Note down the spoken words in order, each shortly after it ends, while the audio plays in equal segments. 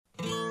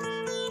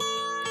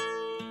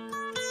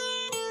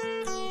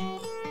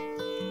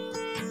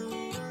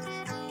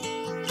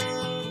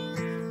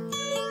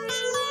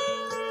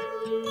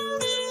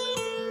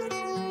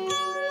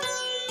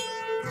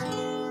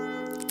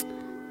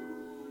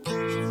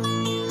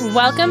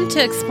Welcome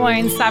to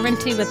Exploring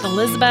Sovereignty with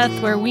Elizabeth,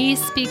 where we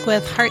speak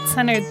with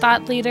heart-centered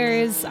thought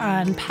leaders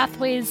on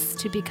pathways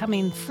to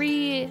becoming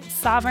free,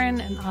 sovereign,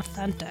 and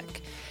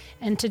authentic.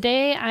 And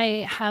today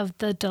I have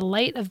the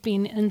delight of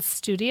being in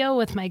studio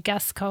with my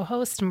guest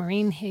co-host,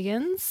 Maureen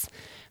Higgins,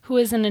 who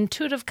is an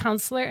intuitive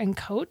counselor and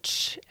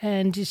coach,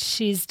 and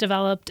she's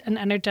developed an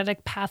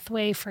energetic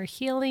pathway for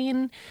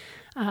healing,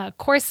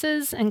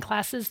 courses and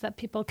classes that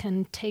people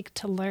can take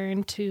to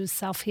learn to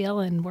self-heal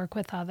and work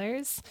with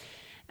others,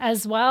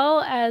 as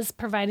well as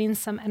providing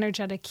some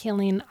energetic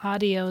healing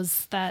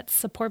audios that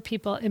support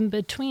people in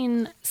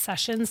between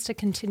sessions to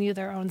continue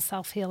their own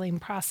self-healing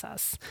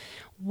process.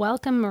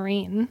 Welcome,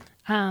 Maureen.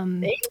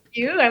 Thank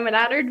you. I'm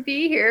honored to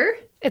be here.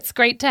 It's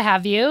great to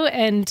have you.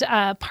 And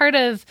part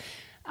of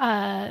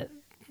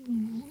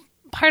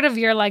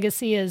your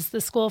legacy is the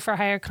School for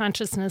Higher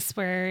Consciousness,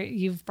 where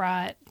you've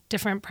brought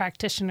different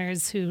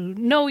practitioners who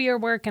know your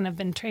work and have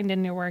been trained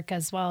in your work,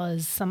 as well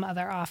as some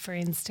other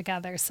offerings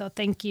together. So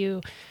thank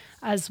you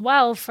as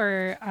well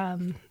for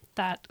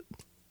that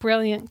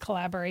brilliant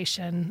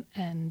collaboration,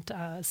 and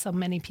so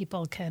many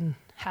people can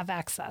have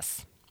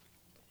access.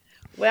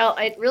 Well,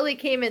 it really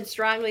came in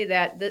strongly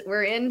that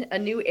we're in a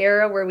new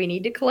era where we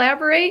need to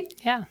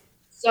collaborate. Yeah.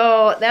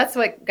 So that's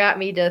what got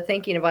me to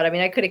thinking about it. I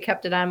mean, I could have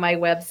kept it on my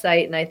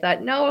website, and I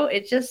thought, no,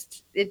 it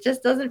just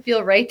doesn't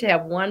feel right to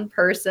have one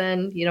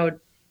person,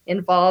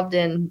 involved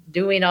in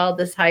doing all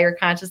this higher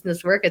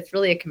consciousness work. It's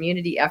really a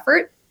community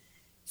effort.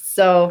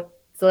 So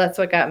that's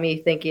what got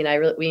me thinking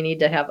we need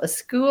to have a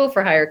school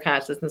for higher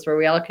consciousness where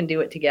we all can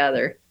do it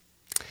together.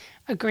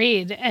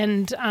 Agreed.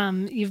 And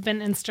you've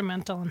been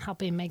instrumental in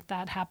helping make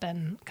that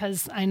happen,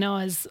 because I know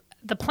as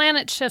the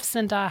planet shifts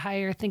into a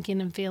higher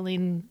thinking and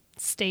feeling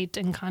state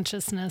and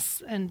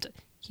consciousness, and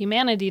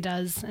humanity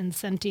does, and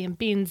sentient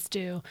beings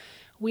do,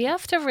 we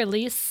have to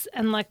release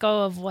and let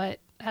go of what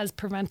has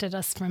prevented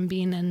us from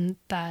being in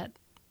that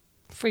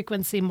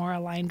frequency more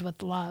aligned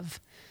with love.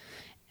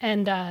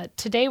 And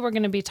today we're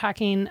going to be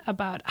talking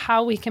about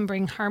how we can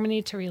bring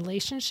harmony to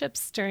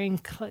relationships during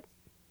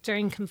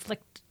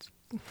conflict.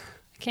 I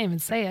can't even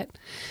say it.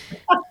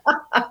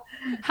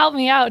 Help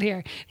me out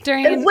here.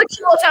 During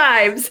conflictual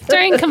times.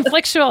 During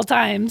conflictual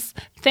times.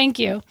 Thank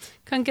you.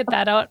 Couldn't get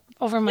that out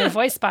over my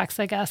voice box,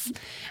 I guess.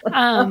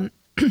 I'm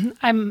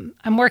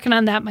working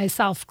on that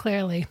myself,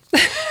 clearly.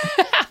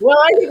 Well,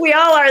 I think we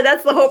all are.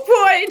 That's the whole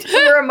point.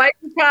 We're a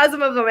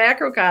microcosm of a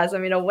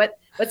macrocosm.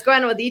 What's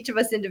going on with each of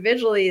us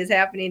individually is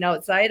happening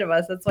outside of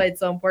us. That's why it's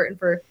so important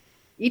for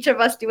each of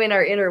us doing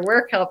our inner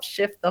work helps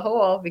shift the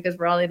whole, because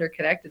we're all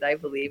interconnected, I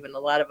believe. And a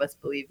lot of us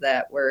believe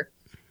that we're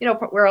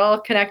all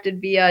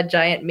connected via a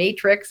giant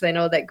matrix. I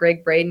know that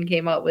Greg Braden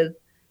came out with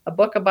a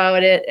book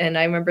about it. And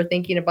I remember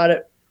thinking about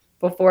it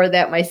before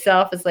that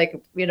myself. It's like,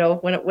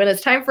 when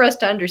it's time for us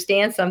to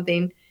understand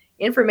something,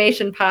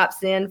 information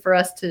pops in for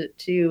us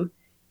to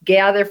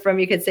gather from,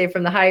 you could say,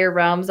 from the higher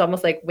realms,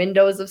 almost like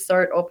windows of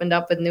sort opened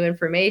up with new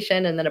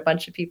information, and then a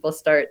bunch of people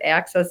start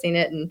accessing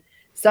it. And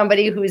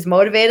somebody who's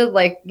motivated,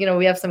 like,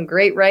 we have some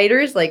great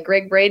writers, like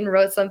Greg Braden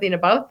wrote something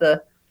about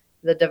the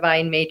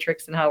divine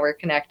matrix and how we're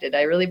connected.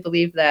 I really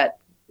believe that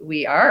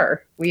we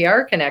are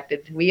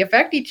connected. We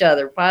affect each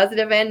other,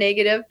 positive and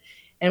negative,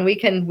 and we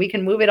can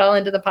move it all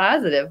into the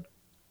positive.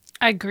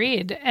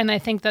 Agreed. And I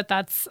think that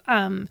that's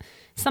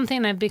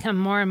something I've become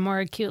more and more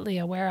acutely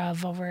aware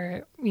of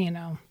over,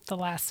 the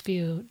last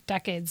few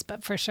decades,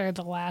 but for sure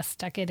the last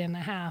decade and a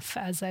half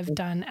as I've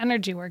done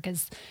energy work,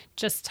 is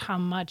just how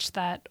much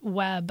that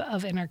web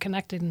of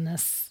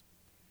interconnectedness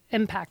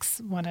impacts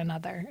one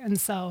another. And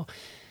so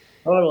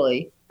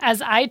totally,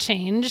 as I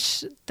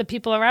change, the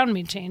people around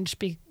me change.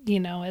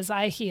 As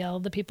I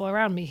heal, the people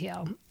around me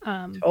heal.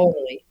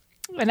 Totally.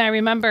 And I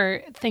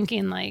remember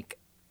thinking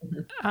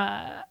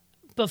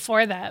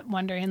before that,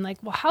 wondering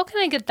well, how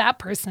can I get that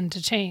person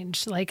to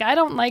change? I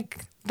don't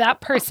like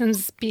that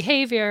person's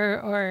behavior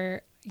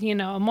or,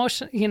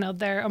 emotion,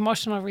 their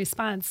emotional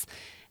response.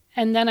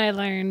 And then I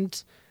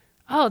learned,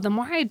 the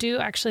more I do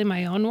actually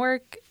my own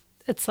work,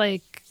 it's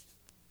like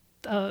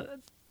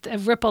it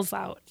ripples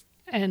out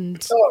and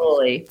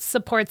totally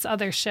supports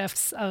other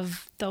shifts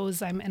of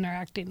those I'm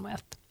interacting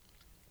with.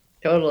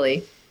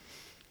 Totally.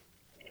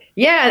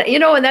 Yeah.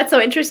 And that's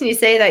so interesting you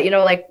say that,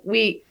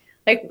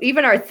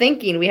 even our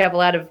thinking, we have a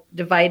lot of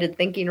divided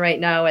thinking right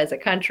now as a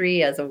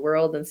country, as a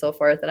world, and so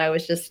forth. And I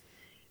was just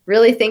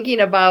really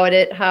thinking about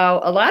it, how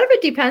a lot of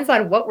it depends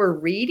on what we're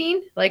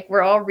reading. Like,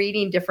 we're all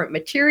reading different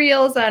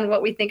materials on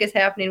what we think is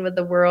happening with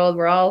the world.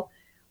 We're all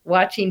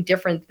watching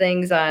different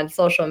things on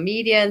social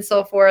media and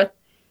so forth.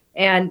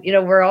 And,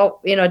 we're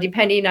all,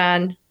 depending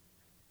on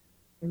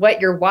what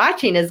you're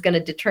watching is going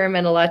to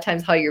determine a lot of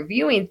times how you're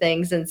viewing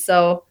things. And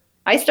so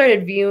I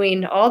started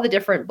viewing all the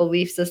different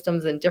belief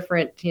systems and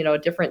different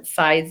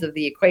sides of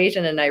the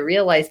equation. And I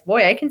realized,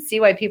 boy, I can see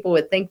why people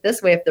would think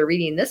this way if they're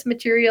reading this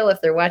material, if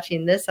they're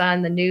watching this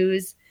on the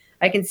news.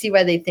 I can see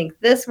why they think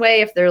this way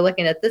if they're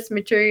looking at this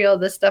material,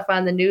 this stuff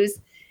on the news.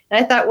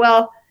 And I thought,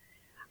 well,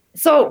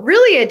 so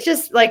really it's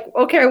just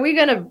okay, are we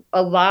going to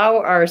allow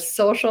our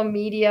social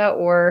media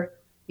or,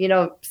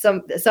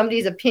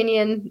 somebody's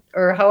opinion,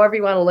 or however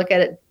you want to look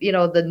at it,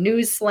 the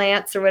news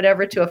slants or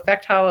whatever, to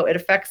affect how it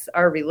affects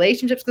our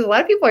relationships. Because a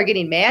lot of people are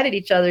getting mad at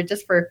each other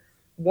just for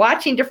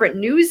watching different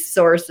news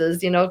sources,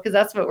 because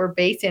that's what we're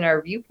basing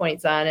our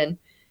viewpoints on. And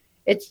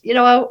it's,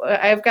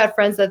 I've got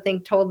friends that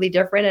think totally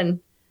different, and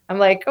I'm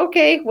like,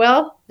 okay,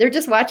 well, they're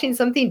just watching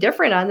something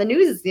different on the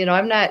news.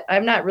 I'm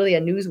not really a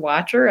news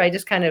watcher. I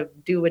just kind of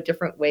do a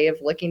different way of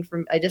looking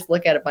I just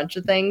look at a bunch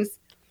of things,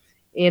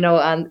 in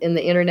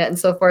the internet and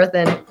so forth.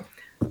 And,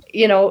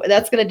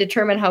 that's going to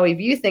determine how we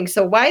view things.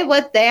 So why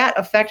let that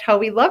affect how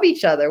we love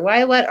each other?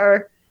 Why let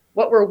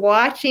what we're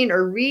watching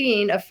or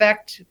reading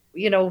affect,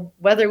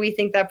 whether we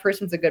think that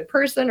person's a good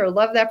person or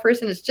love that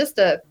person? It's just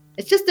a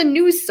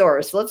news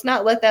source. Let's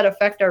not let that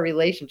affect our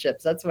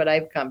relationships. That's what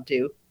I've come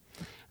to.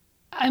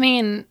 I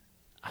mean,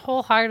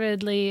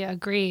 wholeheartly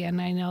agree. And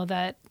I know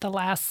that the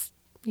last,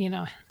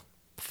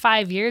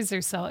 5 years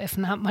or so, if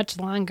not much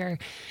longer,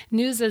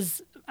 news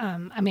is,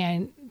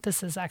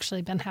 this has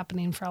actually been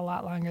happening for a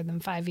lot longer than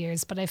 5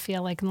 years, but I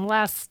feel like in the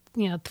last,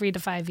 3 to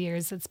 5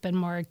 years, it's been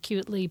more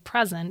acutely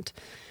present,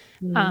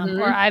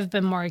 or I've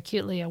been more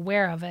acutely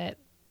aware of it.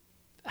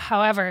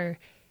 However,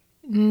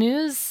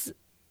 news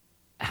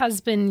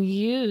has been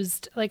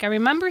used. Like, I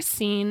remember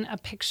seeing a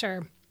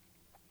picture.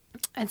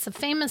 It's a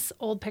famous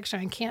old picture.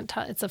 I can't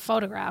tell. It's a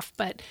photograph,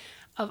 but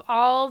of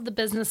all the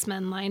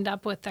businessmen lined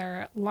up with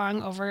their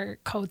long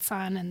overcoats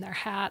on and their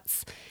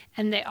hats,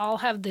 and they all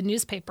have the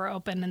newspaper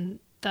open, and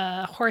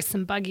the horse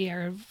and buggy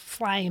are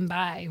flying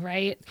by,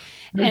 right?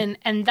 Mm-hmm.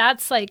 And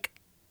that's like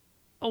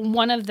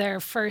one of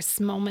their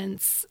first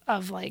moments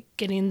of like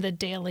getting the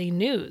daily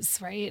news,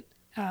 right?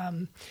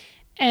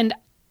 And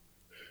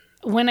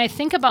when I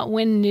think about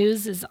when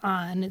news is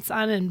on, it's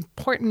on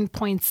important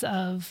points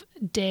of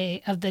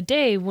the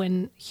day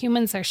when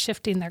humans are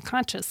shifting their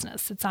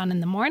consciousness. It's on in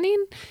the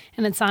morning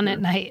and it's on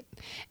at night.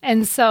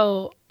 And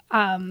so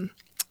dawn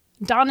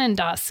and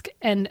dusk.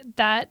 And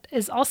that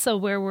is also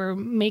where we're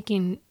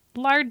making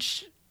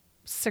large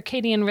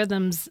circadian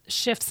rhythms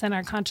shifts in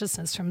our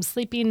consciousness, from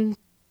sleeping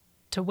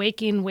to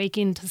waking,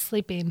 waking to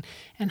sleeping,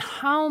 and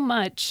how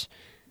much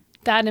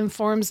that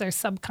informs our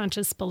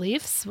subconscious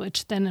beliefs,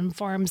 which then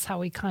informs how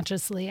we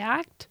consciously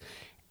act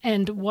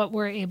and what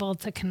we're able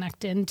to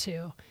connect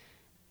into.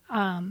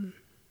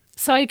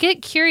 So I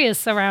get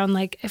curious around,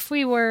 like, if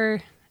we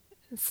were,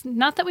 it's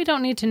not that we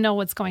don't need to know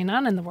what's going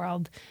on in the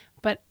world,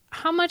 but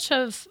how much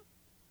of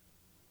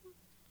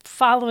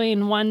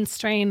following one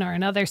strain or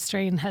another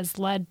strain has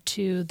led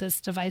to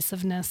this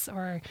divisiveness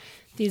or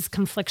these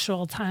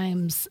conflictual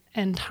times,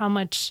 and how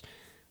much,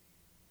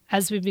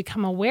 as we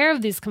become aware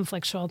of these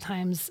conflictual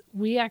times,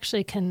 we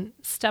actually can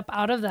step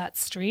out of that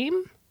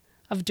stream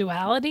of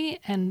duality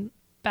and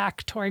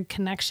back toward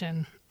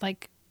connection.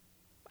 Like,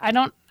 I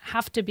don't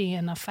have to be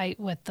in a fight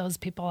with those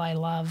people I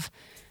love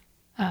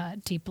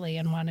deeply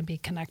and want to be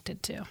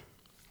connected to.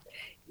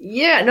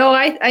 Yeah, no,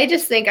 I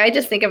just think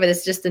of it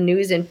as just a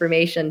news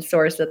information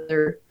source that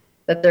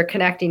they're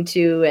connecting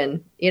to,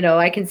 and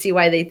I can see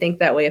why they think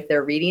that way if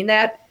they're reading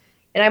that.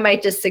 And I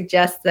might just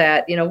suggest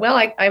that,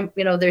 I'm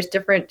there's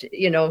different,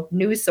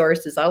 news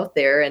sources out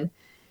there. And,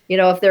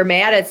 if they're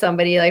mad at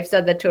somebody, I've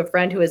said that to a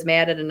friend who was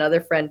mad at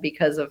another friend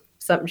because of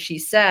something she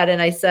said.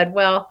 And I said,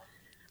 well,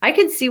 I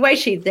can see why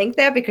she'd think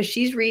that, because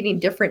she's reading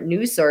different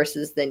news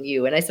sources than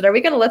you. And I said, are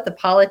we going to let the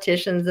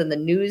politicians and the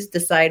news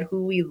decide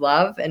who we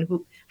love and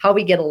how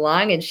we get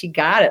along? And she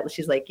got it.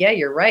 She's like, yeah,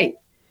 you're right.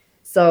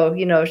 So,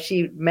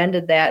 she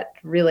mended that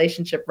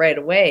relationship right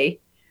away.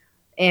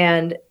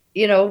 And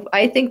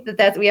I think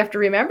that we have to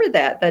remember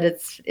that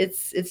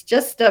it's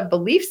just a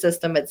belief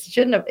system. It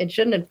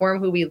shouldn't inform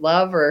who we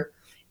love. Or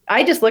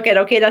I just look at,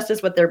 okay, that's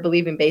just what they're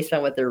believing based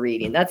on what they're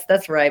reading.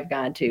 That's where I've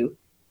gone to.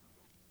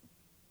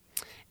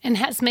 And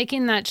has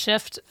making that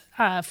shift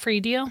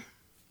freed you?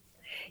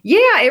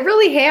 Yeah, it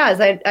really has.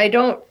 I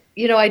don't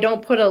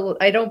put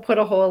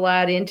a whole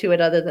lot into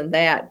it other than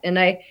that. And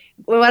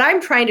what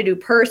I'm trying to do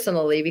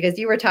personally, because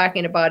you were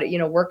talking about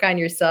it, work on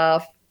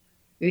yourself.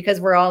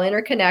 Because we're all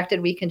interconnected,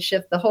 we can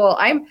shift the whole.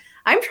 I'm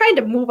trying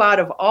to move out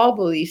of all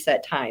beliefs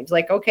at times.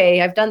 Like,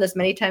 okay, I've done this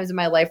many times in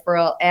my life where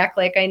I'll act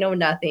like I know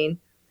nothing,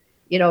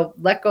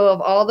 let go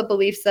of all the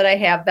beliefs that I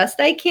have best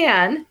I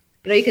can.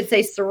 You could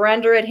say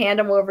surrender it, hand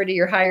them over to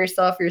your higher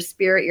self, your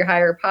spirit, your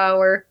higher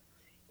power,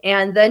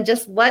 and then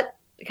just let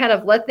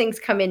things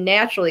come in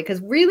naturally.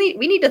 Because really,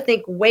 we need to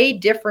think way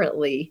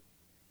differently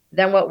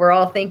than what we're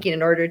all thinking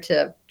in order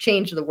to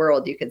change the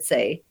world, you could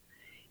say.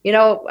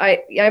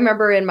 I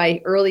remember in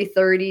my early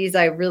 30s,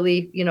 I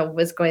really,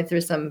 was going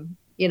through some,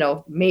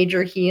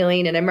 major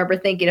healing. And I remember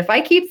thinking, if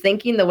I keep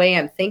thinking the way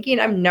I'm thinking,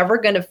 I'm never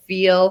going to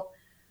feel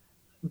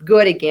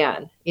good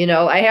again.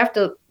 I have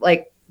to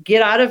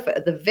get out of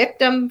the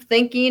victim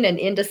thinking and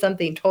into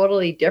something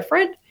totally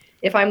different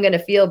if I'm going to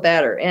feel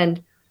better.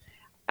 And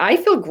I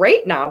feel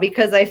great now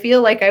because I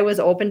feel like I was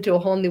open to a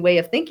whole new way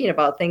of thinking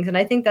about things. And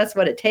I think that's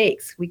what it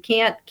takes. We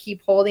can't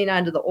keep holding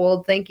on to the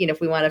old thinking if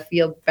we want to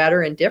feel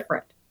better and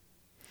different.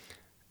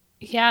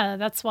 Yeah,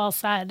 that's well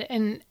said.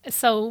 And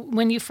so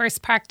when you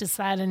first practiced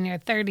that in your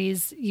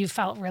 30s, you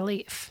felt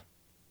relief.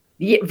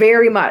 Yeah,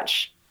 very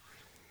much.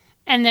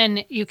 And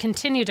then you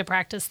continue to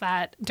practice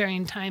that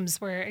during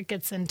times where it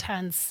gets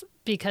intense,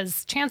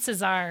 because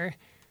chances are,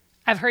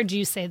 I've heard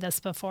you say this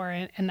before,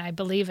 and I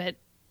believe it.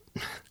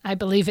 I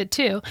believe it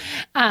too.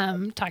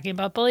 Talking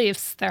about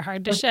beliefs, they're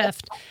hard to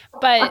shift.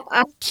 But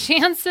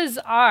chances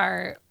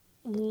are,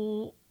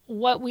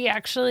 what we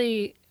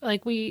actually,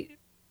 like, we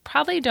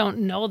probably don't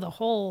know the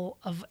whole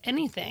of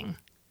anything.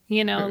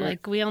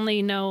 Like we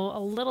only know a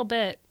little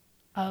bit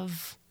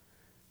of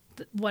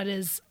what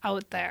is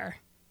out there.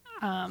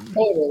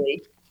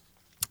 Totally.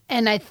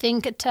 And I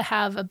think to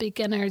have a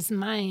beginner's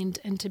mind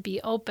and to be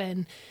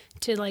open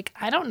to, like,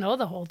 I don't know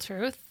the whole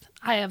truth.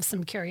 I have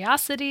some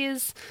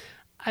curiosities.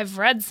 I've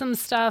read some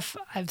stuff.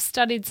 I've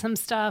studied some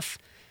stuff.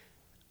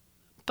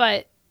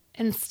 But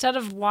instead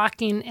of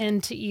walking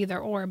into either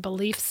or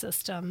belief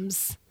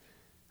systems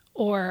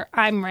or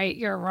I'm right,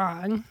 you're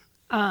wrong,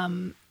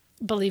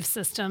 belief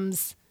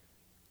systems,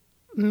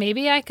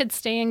 maybe I could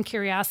stay in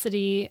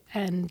curiosity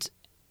and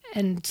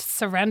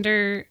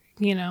surrender,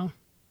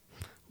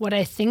 what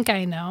I think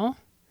I know,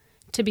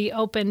 to be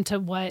open to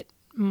what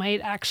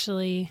might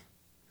actually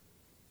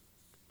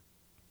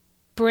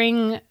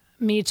bring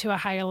me to a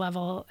higher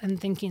level and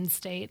thinking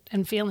state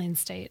and feeling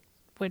state,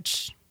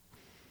 which,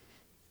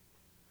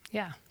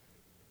 yeah.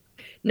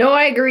 No,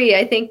 I agree.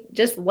 I think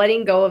just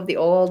letting go of the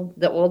old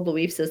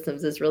belief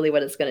systems is really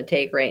what it's going to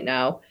take right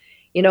now.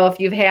 If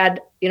you've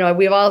had,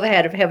 we've all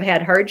have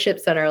had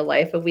hardships in our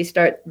life. If we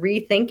start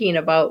rethinking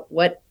about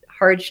what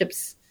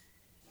hardships,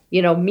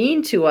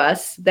 mean to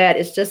us, that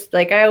it's just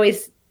like, I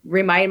always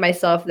remind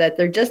myself that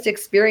they're just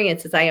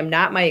experiences. I am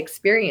not my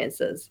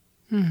experiences.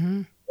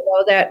 Mm-hmm.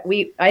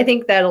 I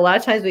think that a lot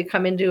of times we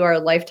come into our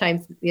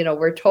lifetimes,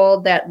 we're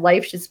told that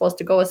life is supposed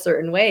to go a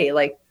certain way.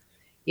 Like,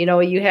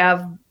 you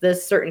have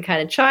this certain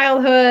kind of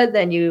childhood,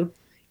 then you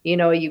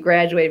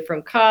graduate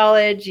from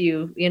college,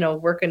 you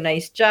work a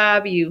nice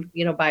job, you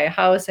buy a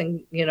house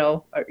and,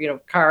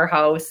 car,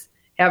 house,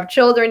 have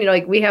children,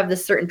 like we have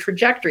this certain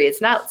trajectory.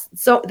 It's not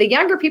so the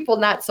younger people,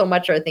 not so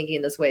much are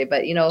thinking this way,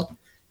 but,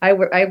 I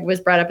was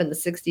brought up in the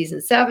 60s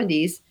and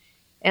 70s.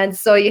 And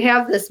so you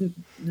have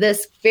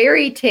this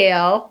fairy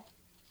tale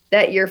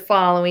that you're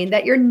following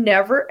that you're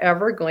never,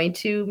 ever going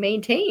to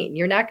maintain.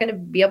 You're not going to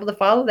be able to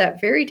follow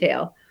that fairy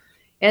tale.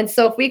 And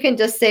so if we can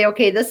just say,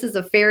 okay, this is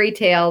a fairy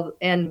tale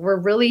and we're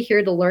really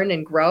here to learn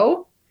and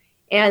grow.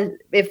 And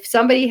if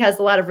somebody has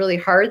a lot of really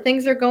hard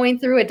things they're going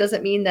through, it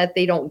doesn't mean that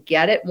they don't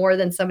get it more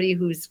than somebody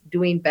who's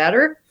doing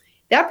better.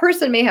 That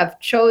person may have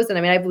chosen,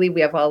 I believe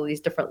we have all of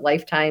these different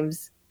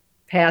lifetimes,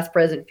 past,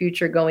 present,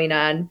 future going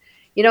on.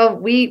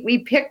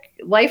 We pick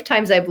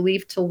lifetimes, I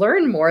believe, to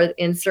learn more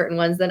in certain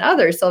ones than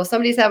others. So if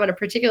somebody's having a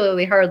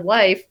particularly hard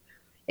life,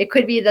 it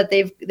could be that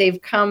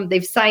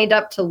they've signed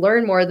up to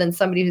learn more than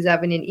somebody who's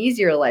having an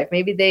easier life.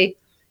 Maybe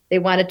they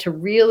wanted to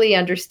really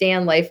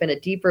understand life in a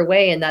deeper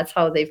way, and that's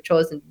how they've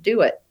chosen to do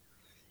it.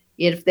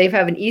 If they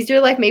have an easier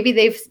life, maybe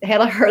they've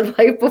had a hard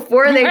life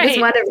before and they just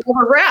wanted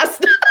more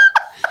rest.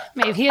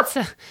 Maybe it's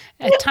a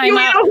time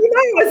out. Who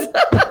knows?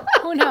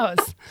 Who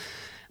knows?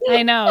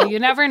 I know. You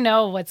never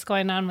know what's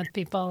going on with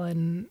people.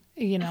 And,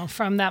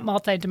 from that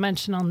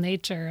multidimensional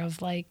nature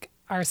of, like,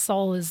 our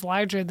soul is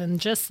larger than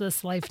just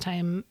this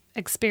lifetime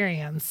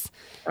experience.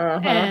 Uh-huh.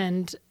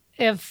 And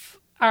if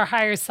our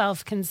higher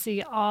self can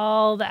see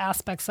all the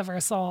aspects of our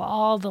soul,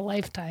 all the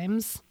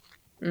lifetimes,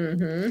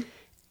 mm-hmm.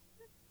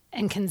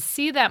 and can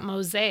see that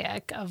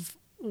mosaic of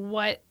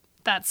what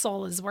that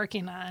soul is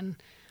working on,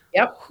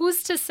 yep.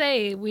 Who's to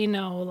say we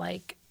know,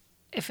 like,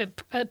 if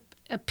it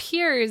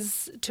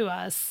appears to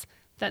us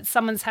that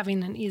someone's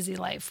having an easy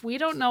life, we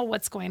don't know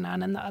what's going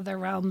on in the other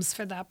realms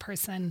for that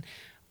person.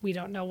 We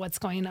don't know what's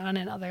going on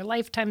in other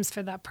lifetimes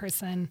for that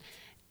person.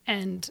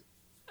 And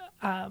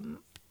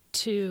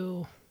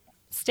to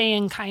stay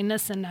in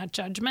kindness and not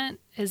judgment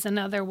is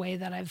another way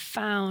that I've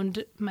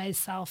found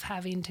myself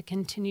having to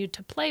continue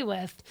to play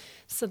with,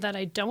 so that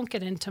I don't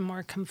get into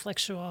more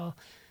conflictual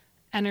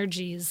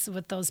energies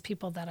with those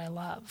people that I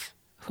love,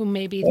 who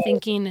may be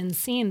thinking and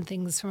seeing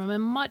things from a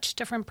much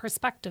different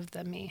perspective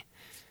than me.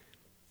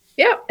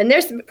 Yeah, and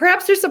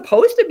perhaps they're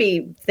supposed to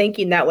be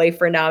thinking that way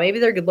for now. Maybe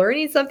they're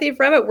learning something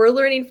from it. We're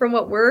learning from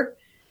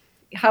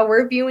how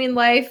we're viewing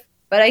life.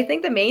 But I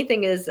think the main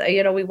thing is,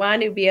 we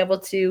want to be able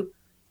to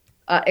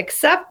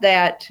accept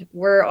that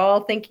we're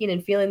all thinking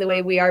and feeling the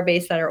way we are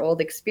based on our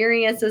old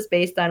experiences,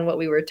 based on what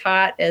we were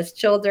taught as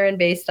children,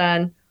 based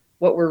on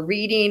what we're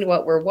reading,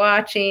 what we're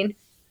watching.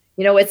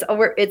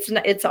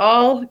 It's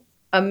all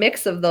a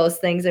mix of those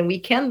things, and we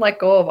can let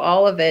go of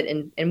all of it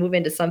and move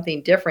into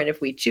something different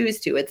if we choose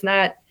to.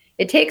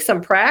 It takes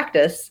some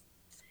practice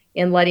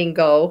in letting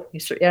go.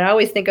 And I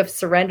always think of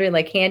surrendering,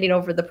 like handing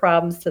over the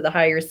problems to the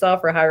higher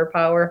self or higher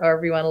power,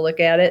 however you want to look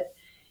at it,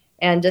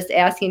 and just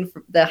asking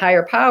for the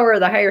higher power,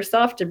 the higher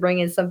self, to bring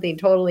in something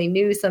totally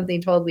new,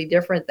 something totally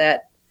different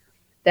that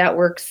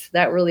works.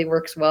 That really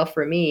works well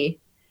for me.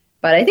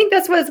 But I think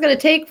that's what it's going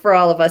to take for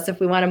all of us. If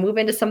we want to move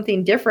into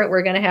something different,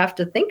 we're going to have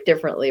to think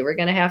differently. We're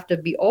going to have to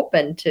be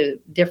open to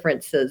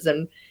differences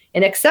and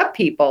accept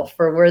people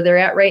for where they're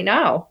at right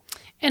now.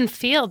 And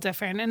feel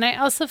different. And I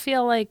also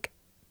feel like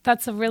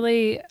that's a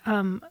really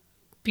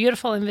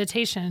beautiful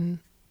invitation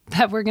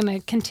that we're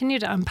going to continue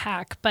to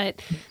unpack.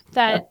 But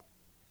that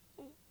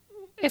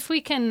if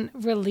we can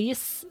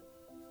release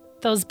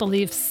those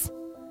beliefs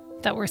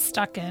that we're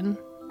stuck in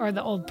or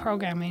the old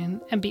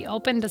programming and be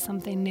open to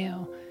something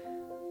new,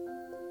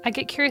 I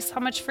get curious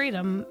how much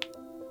freedom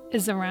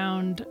is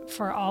around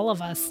for all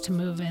of us to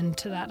move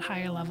into that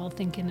higher level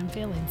thinking and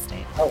feeling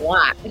state. A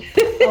lot.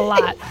 A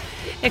lot.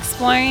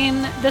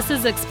 This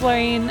is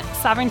Exploring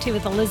Sovereignty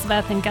with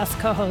Elizabeth, and guest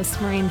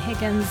co-host Maureen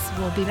Higgins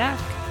will be back.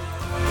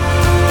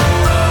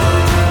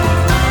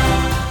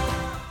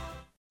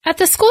 At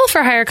the School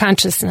for Higher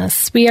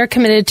Consciousness, we are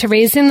committed to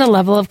raising the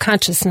level of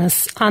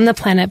consciousness on the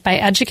planet by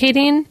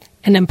educating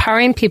and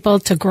empowering people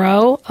to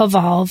grow,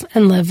 evolve,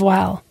 and live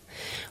well.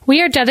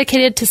 We are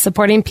dedicated to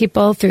supporting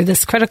people through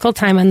this critical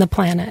time on the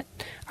planet.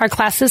 Our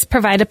classes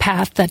provide a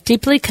path that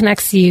deeply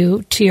connects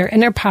you to your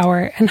inner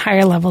power and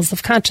higher levels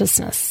of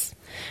consciousness.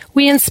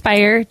 We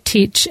inspire,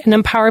 teach, and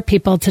empower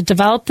people to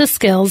develop the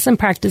skills and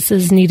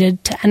practices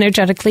needed to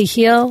energetically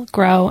heal,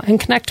 grow, and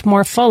connect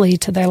more fully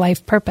to their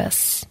life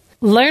purpose.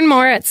 Learn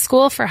more at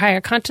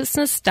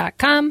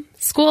schoolforhigherconsciousness.com,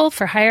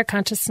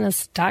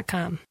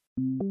 schoolforhigherconsciousness.com.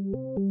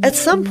 At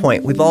some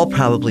point, we've all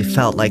probably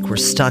felt like we're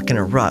stuck in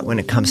a rut when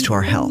it comes to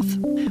our health.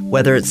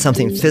 Whether it's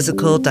something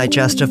physical,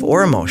 digestive,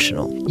 or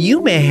emotional,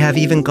 you may have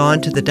even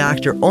gone to the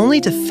doctor only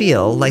to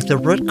feel like the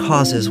root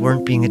causes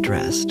weren't being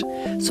addressed.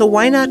 So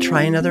why not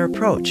try another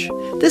approach?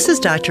 This is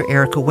Dr.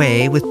 Erica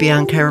Way with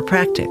Beyond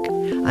Chiropractic.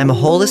 I'm a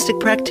holistic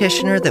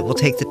practitioner that will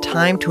take the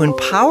time to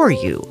empower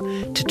you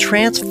to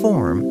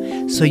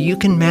transform so you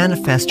can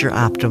manifest your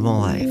optimal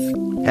life.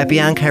 At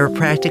Beyond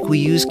Chiropractic, we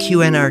use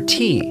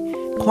QNRT,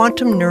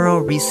 Quantum Neuro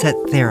Reset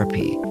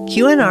Therapy.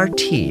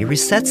 QNRT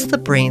resets the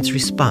brain's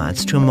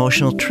response to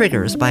emotional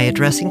triggers by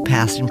addressing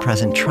past and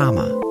present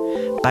trauma.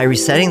 By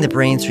resetting the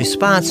brain's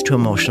response to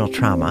emotional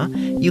trauma,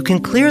 you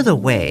can clear the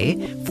way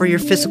for your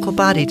physical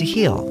body to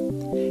heal.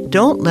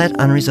 Don't let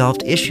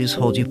unresolved issues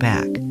hold you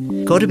back.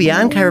 Go to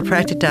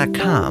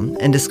BeyondChiropractic.com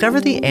and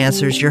discover the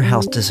answers your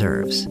health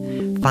deserves.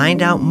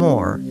 Find out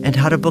more and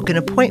how to book an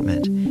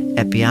appointment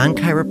at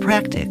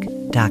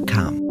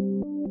BeyondChiropractic.com.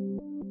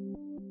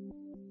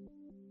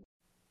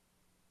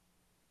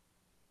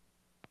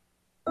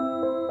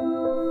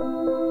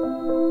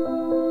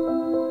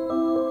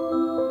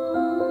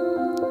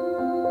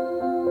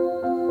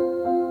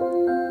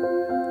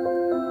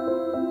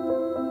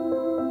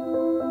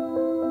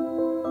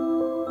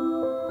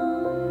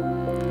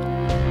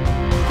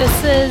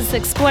 This is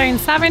Exploring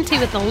Sovereignty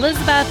with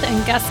Elizabeth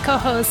and guest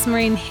co-host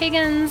Maureen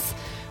Higgins,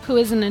 who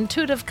is an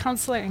intuitive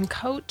counselor and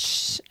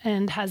coach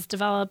and has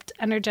developed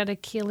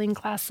energetic healing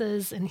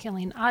classes and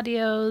healing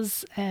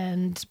audios,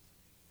 and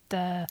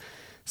the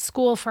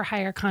School for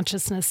Higher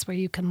Consciousness, where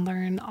you can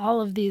learn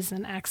all of these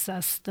and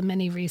access the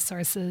many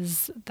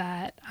resources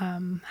that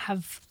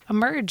have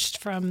emerged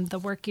from the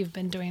work you've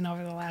been doing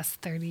over the last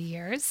 30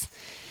 years.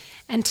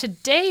 And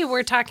today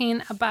we're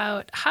talking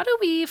about how do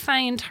we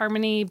find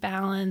harmony,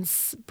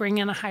 balance, bring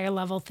in a higher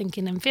level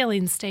thinking and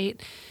feeling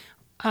state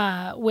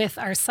with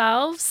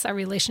ourselves, our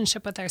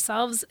relationship with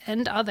ourselves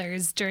and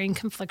others during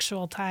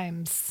conflictual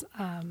times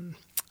on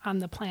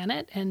the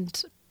planet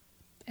and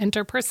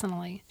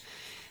interpersonally.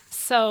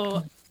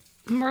 So,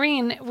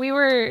 Maureen, we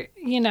were,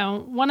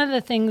 one of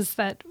the things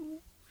that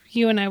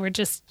you and I were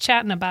just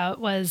chatting about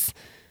was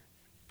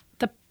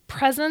the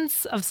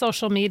presence of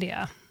social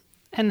media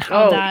and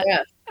how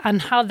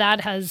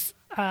that has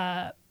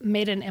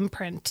made an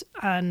imprint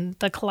on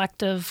the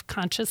collective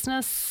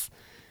consciousness,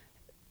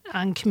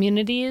 on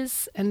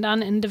communities, and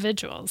on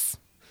individuals.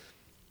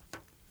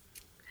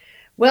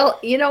 Well,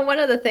 one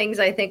of the things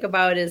I think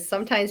about is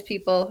sometimes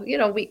people,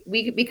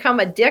 we become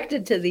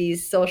addicted to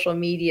these social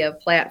media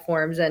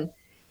platforms, and,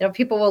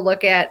 people will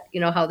look at,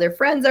 how their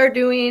friends are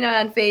doing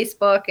on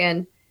Facebook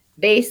and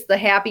base the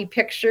happy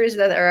pictures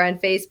that are on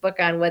Facebook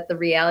on what the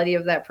reality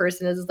of that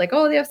person is. It's like,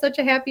 oh, they have such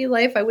a happy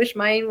life. I wish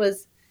mine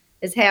was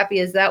as happy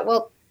as that.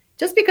 Well,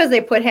 just because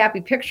they put happy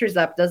pictures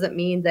up doesn't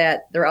mean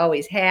that they're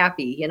always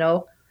happy,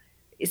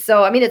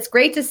 So, it's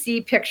great to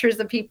see pictures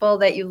of people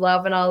that you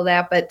love and all of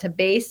that, but to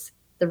base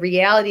the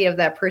reality of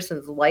that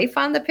person's life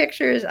on the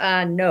pictures,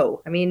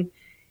 no.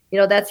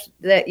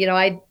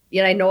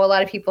 I know a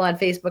lot of people on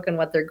Facebook and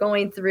what they're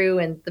going through,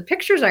 and the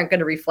pictures aren't going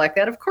to reflect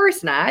that. Of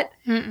course not.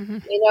 Mm-hmm.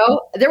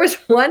 There was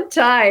one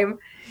time,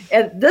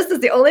 and this is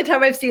the only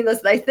time I've seen this,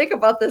 and I think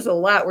about this a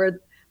lot,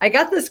 where I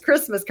got this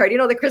Christmas card.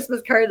 The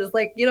Christmas card is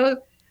like,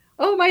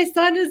 oh, my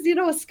son is,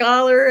 a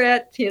scholar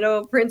at,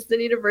 Princeton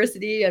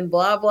University and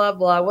blah, blah,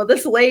 blah. Well,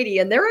 this lady,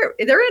 and they're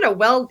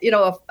in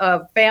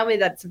a family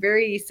that's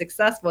very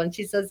successful. And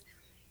she says,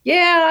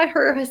 yeah,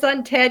 her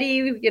son,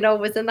 Teddy,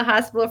 was in the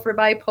hospital for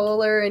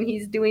bipolar and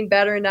he's doing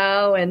better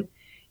now. And,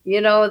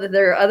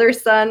 their other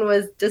son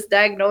was just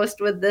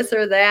diagnosed with this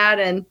or that.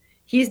 And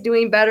he's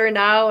doing better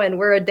now, and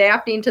we're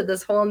adapting to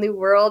this whole new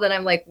world. And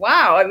I'm like,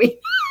 wow. I mean,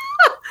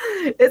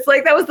 it's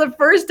like that was the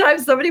first time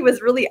somebody was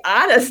really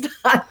honest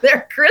on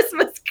their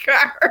Christmas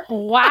card.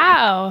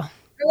 Wow.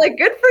 You're like,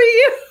 good for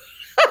you.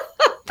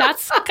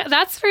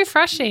 That's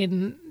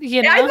refreshing.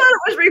 You know, I thought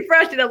it was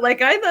refreshing. I'm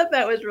like, I thought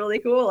that was really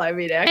cool. I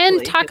mean, actually,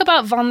 and talk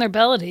about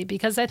vulnerability,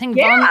 because I think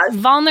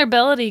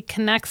vulnerability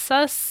connects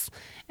us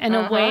in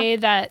a way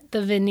that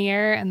the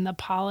veneer and the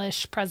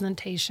polished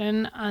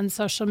presentation on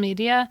social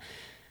media,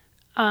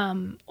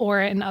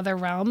 or in other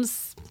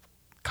realms,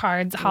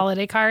 cards,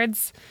 holiday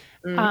cards,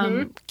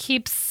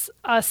 keeps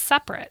us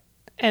separate.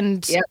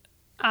 And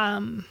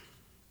I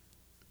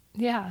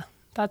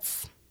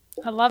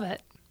love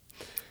it.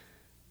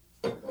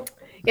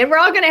 And we're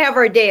all going to have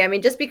our day. I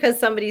mean, just because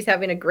somebody's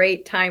having a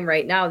great time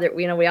right now, that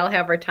we all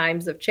have our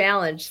times of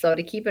challenge. So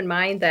to keep in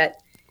mind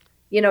that,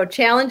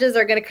 challenges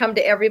are going to come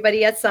to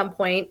everybody at some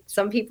point.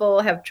 Some people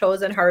have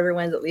chosen harder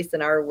ones, at least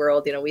in our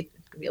world.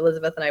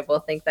 Elizabeth and I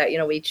both think that,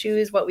 we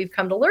choose what we've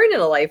come to learn in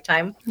a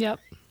lifetime. Yep.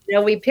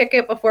 We pick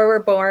it before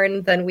we're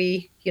born, then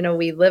we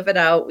live it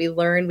out, we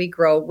learn, we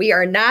grow. We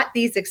are not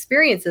these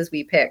experiences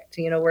we picked.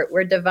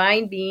 We're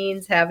divine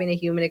beings having a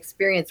human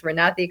experience. We're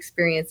not the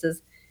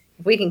experiences.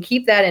 If we can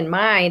keep that in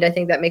mind, I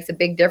think that makes a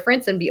big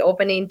difference, and be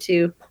open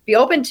to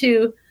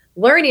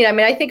learning. I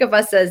mean, I think of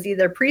us as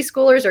either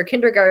preschoolers or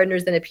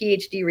kindergartners in a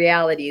PhD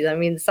reality. I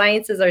mean,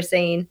 sciences are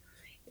saying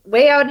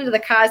way out into the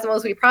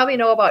cosmos, we probably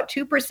know about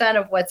 2%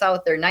 of what's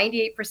out there.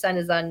 98%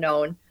 is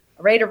unknown.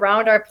 Right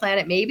around our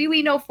planet, maybe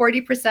we know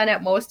 40%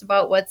 at most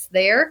about what's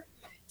there.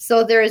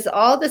 So there's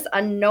all this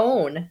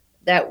unknown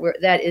that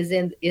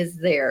is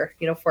there,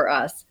 for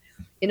us.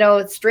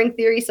 String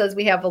theory says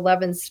we have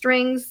 11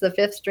 strings. The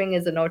 5th string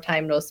is a no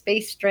time, no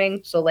space string.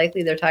 So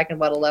likely they're talking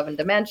about 11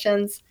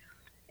 dimensions.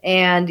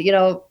 And,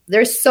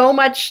 there's so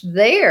much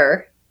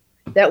there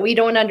that we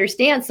don't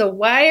understand. So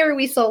why are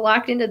we so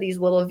locked into these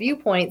little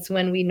viewpoints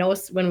when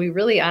we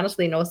really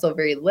honestly know so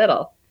very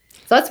little?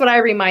 So that's what I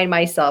remind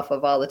myself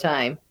of all the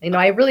time.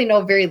 I really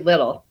know very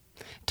little.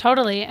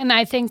 Totally. And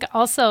I think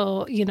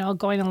also,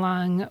 going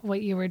along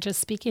what you were just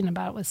speaking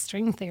about with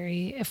string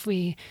theory, if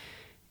we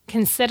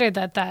consider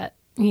that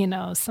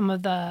some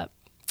of the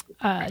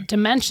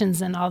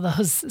dimensions in all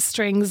those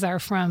strings are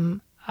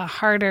from a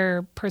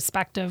harder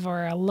perspective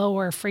or a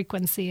lower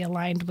frequency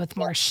aligned with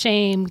more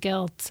shame,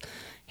 guilt,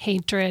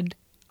 hatred,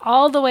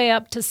 all the way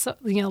up to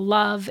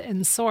love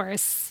and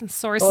source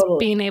totally.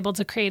 Being able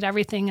to create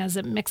everything as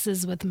it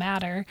mixes with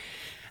matter.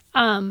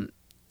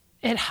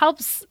 It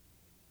helps,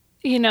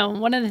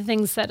 one of the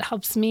things that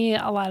helps me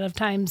a lot of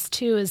times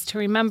too is to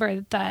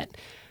remember that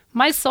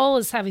my soul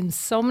is having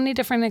so many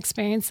different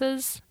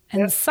experiences,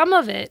 and some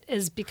of it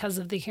is because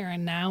of the here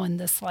and now in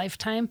this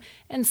lifetime,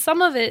 and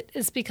some of it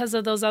is because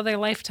of those other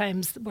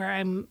lifetimes where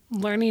I'm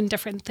learning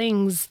different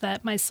things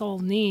that my soul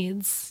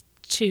needs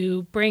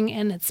to bring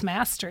in its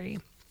mastery.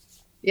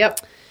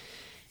 Yep.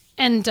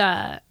 And,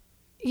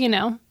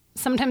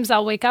 sometimes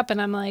I'll wake up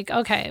and I'm like,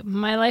 okay,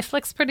 my life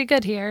looks pretty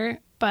good here,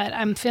 but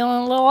I'm feeling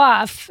a little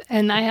off.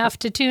 And I have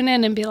to tune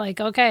in and be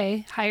like,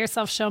 okay, higher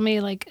self, show me,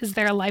 is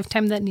there a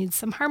lifetime that needs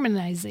some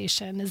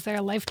harmonization? Is there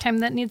a lifetime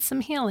that needs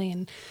some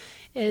healing?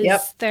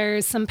 Is there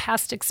some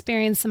past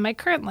experience in my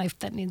current life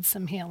that needs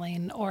some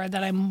healing, or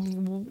that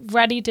I'm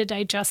ready to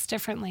digest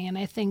differently? And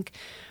I think,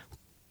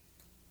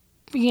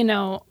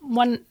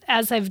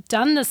 as I've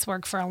done this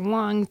work for a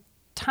long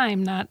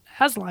time, not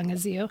as long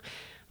as you,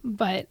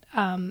 but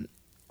I'm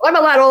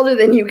a lot older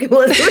than you,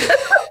 Elizabeth.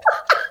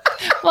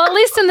 Well, at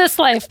least in this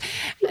life,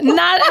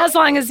 not as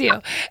long as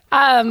you.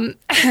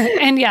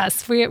 And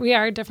yes, we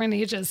are different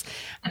ages.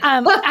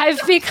 I've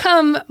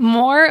become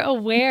more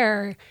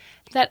aware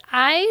that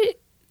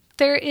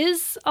there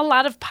is a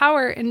lot of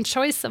power in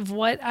choice of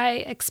what I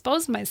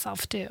expose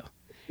myself to.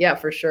 Yeah,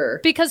 for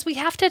sure. Because we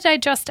have to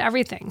digest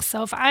everything.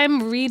 So if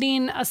I'm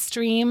reading a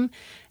stream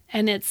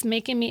and it's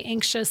making me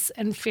anxious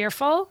and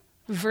fearful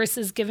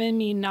versus giving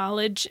me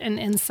knowledge and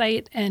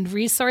insight and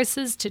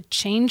resources to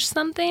change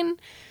something,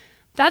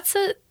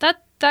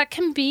 that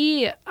can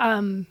be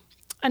an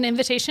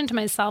invitation to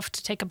myself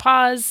to take a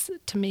pause,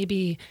 to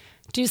maybe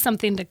do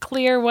something to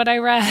clear what I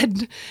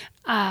read,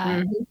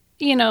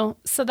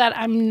 so that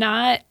I'm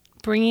not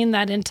bringing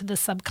that into the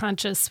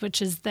subconscious,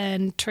 which is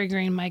then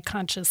triggering my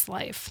conscious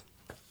life.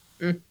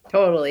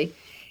 Totally.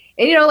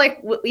 And,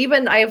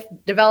 even I've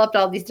developed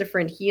all these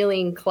different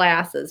healing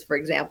classes, for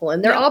example,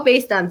 and they're all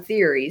based on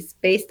theories,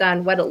 based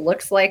on what it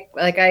looks like.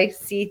 Like I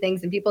see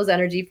things in people's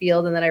energy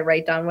field, and then I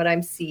write down what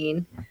I'm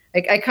seeing.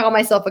 I call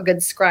myself a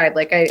good scribe.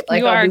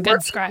 You are a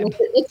good scribe.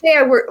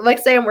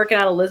 Let's say I'm working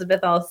on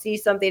Elizabeth, I'll see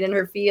something in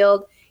her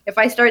field. If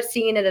I start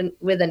seeing it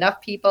with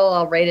enough people,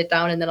 I'll write it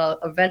down, and then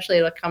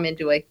it'll come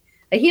into a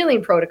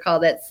healing protocol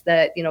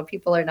that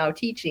people are now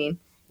teaching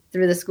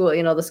through the school,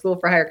 the School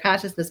for Higher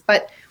Consciousness.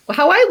 But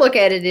how I look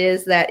at it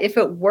is that if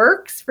it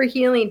works for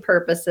healing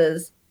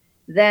purposes,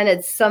 then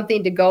it's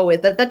something to go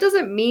with. That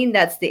doesn't mean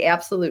that's the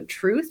absolute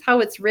truth, how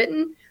it's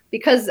written,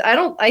 because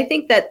I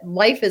think that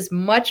life is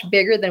much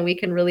bigger than we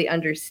can really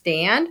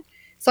understand.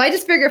 So I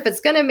just figure if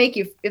it's going to make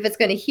you, if it's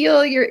going to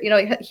heal you,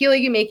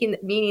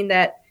 meaning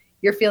that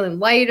you're feeling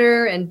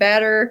lighter and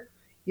better,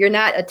 you're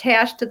not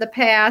attached to the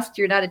past,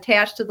 you're not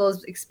attached to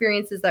those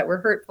experiences that were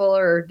hurtful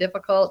or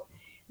difficult,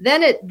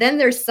 then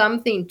there's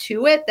something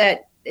to it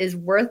that is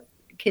worth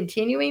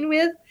continuing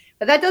with.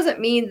 But that doesn't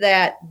mean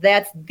that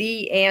that's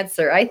the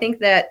answer. I think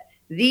that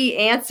the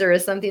answer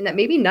is something that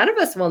maybe none of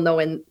us will know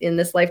in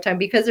this lifetime,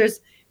 because there's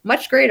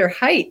much greater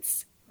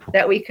heights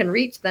that we can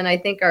reach than I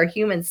think our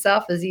human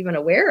self is even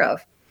aware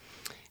of.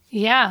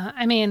 Yeah.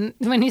 I mean,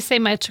 when you say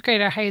much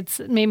greater heights,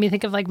 it made me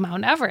think of like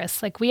Mount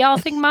Everest. Like we all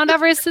think Mount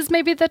Everest is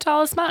maybe the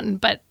tallest mountain,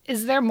 but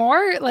is there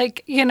more?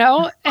 Like,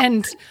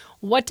 and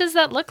what does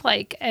that look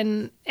like?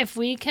 And if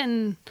we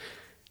can,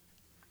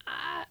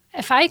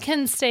 if I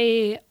can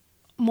stay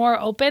more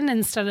open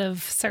instead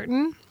of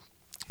certain,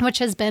 which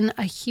has been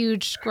a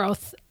huge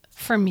growth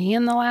for me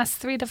in the last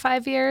 3 to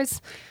 5 years,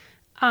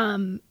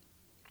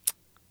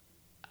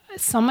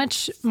 so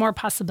much more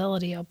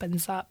possibility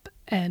opens up.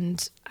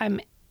 And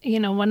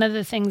one of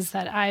the things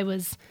that I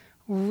was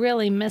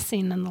really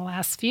missing in the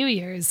last few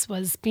years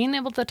was being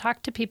able to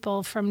talk to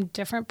people from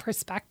different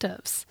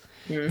perspectives.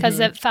 Because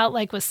it felt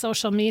like with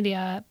social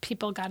media,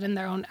 people got in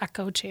their own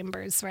echo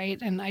chambers, right?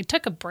 And I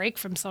took a break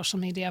from social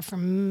media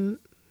from,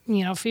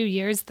 a few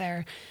years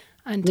there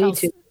until,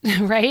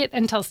 right?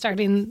 Until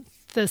starting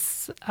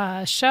this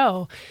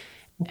show.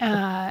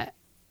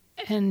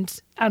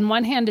 And on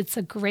one hand, it's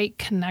a great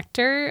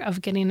connector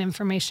of getting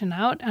information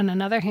out. On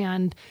another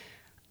hand,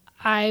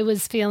 I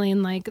was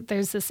feeling like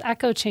there's this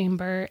echo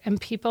chamber and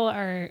people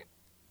are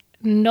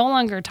no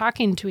longer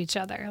talking to each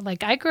other.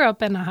 Like I grew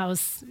up in a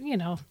house,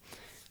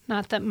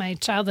 not that my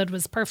childhood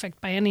was perfect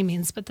by any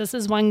means, but this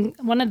is one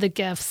of the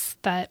gifts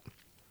that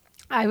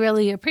I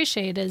really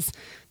appreciate is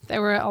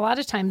there were a lot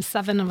of times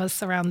 7 of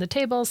us around the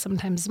table,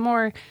 sometimes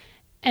more,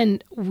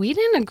 and we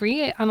didn't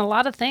agree on a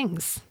lot of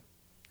things.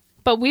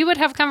 But we would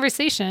have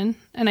conversation,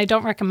 and I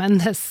don't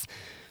recommend this.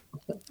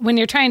 When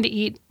you're trying to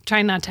eat,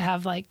 try not to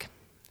have like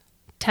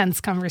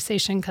tense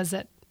conversation because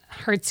it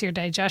hurts your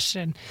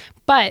digestion.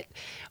 But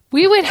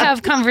we would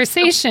have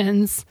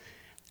conversations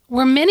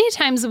where many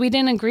times we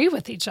didn't agree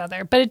with each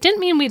other, but it didn't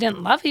mean we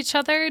didn't love each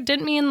other. It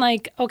didn't mean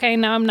like, okay,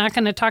 now I'm not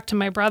going to talk to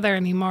my brother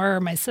anymore or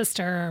my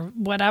sister or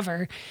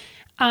whatever.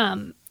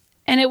 And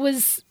it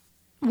was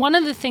one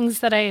of the things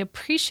that I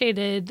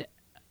appreciated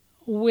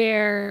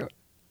where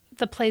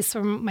the place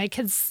where my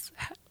kids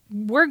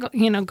were,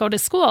 go to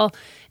school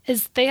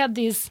is they had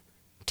these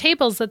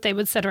tables that they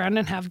would sit around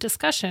and have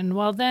discussion.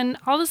 Well, then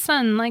all of a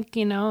sudden,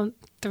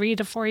 3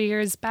 to 4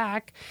 years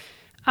back,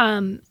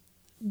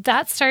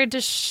 that started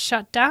to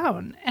shut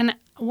down. And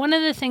one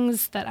of the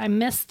things that I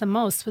missed the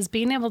most was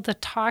being able to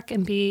talk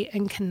and be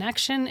in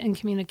connection and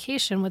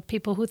communication with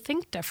people who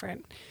think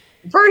different.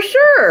 For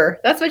sure.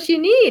 That's what you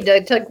need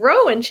to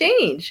grow and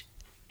change.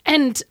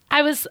 And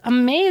I was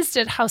amazed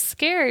at how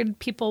scared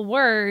people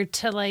were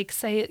to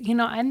say,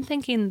 I'm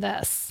thinking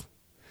this.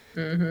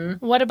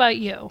 Mm-hmm. What about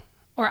you?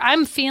 Or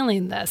I'm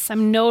feeling this.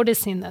 I'm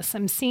noticing this.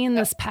 I'm seeing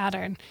this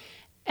pattern.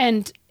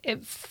 And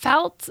it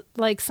felt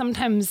like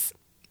sometimes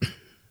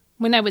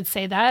when I would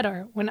say that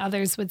or when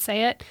others would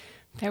say it,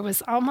 there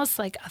was almost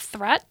like a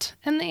threat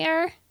in the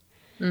air.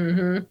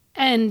 Mm-hmm.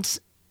 And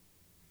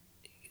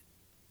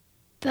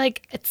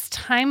it's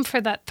time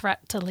for that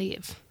threat to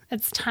leave.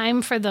 It's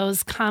time for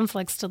those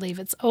conflicts to leave.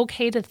 It's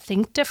okay to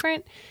think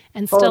different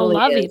and still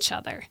love each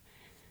other.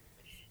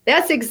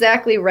 That's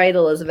exactly right,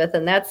 Elizabeth.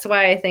 And that's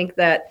why I think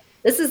that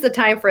this is the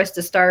time for us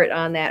to start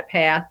on that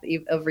path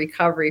of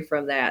recovery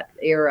from that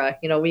era.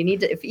 We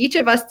need to, if each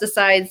of us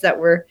decides that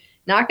we're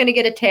not going to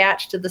get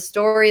attached to the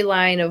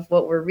storyline of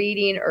what we're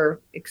reading or,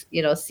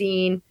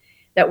 seeing,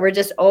 that we're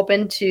just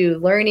open to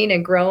learning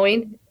and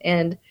growing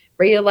and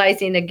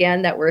realizing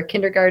again that we're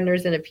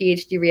kindergartners in a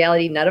PhD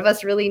reality. None of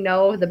us really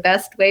know the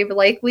best way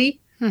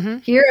likely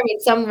here. I mean,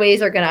 some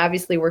ways are going to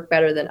obviously work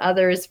better than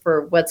others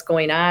for what's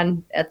going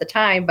on at the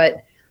time,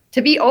 but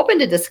to be open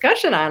to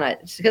discussion on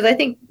it, because I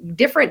think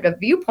different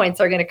viewpoints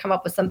are going to come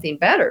up with something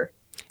better.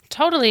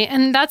 Totally.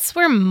 And that's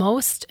where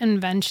most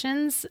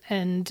inventions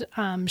and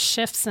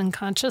shifts in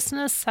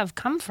consciousness have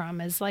come from,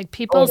 is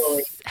people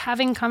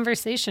having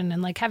conversation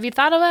and have you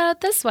thought about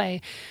it this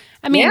way?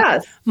 I mean,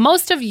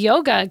 most of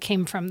yoga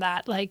came from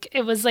that.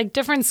 It was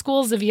different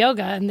schools of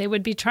yoga and they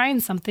would be trying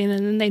something and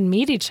then they'd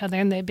meet each other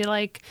and they'd be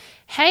like,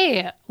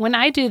 hey, when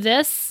I do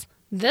this,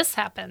 this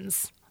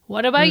happens.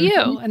 What about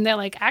you? And they're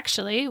like,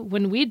 actually,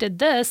 when we did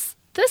this,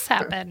 this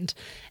happened.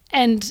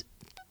 And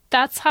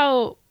that's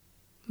how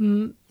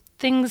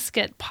things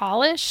get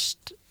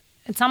polished.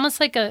 It's almost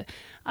like a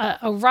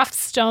rough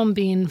stone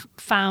being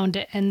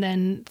found, and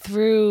then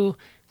through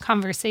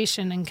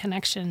conversation and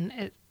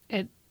connection,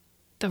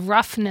 the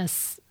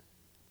roughness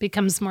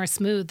becomes more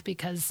smooth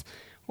because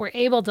we're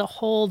able to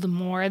hold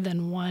more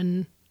than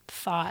one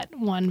thought,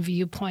 one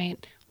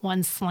viewpoint,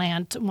 one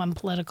slant, one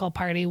political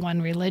party,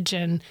 one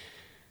religion.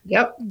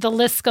 Yep. The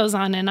list goes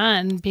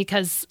on,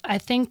 because I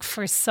think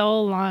for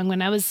so long,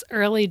 when I was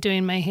early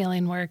doing my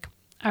healing work,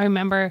 I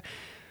remember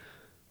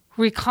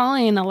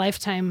recalling a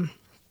lifetime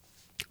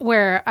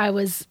where I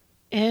was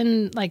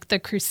in like the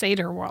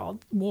Crusader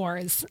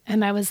wars,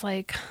 and I was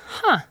like,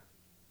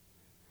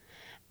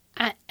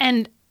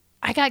 and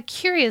I got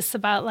curious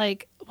about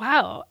like,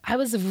 wow, I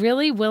was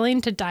really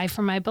willing to die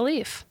for my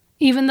belief,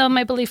 even though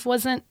my belief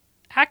wasn't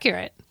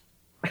accurate.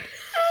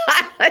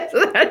 That's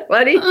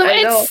funny.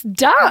 I know. It's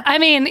dumb. I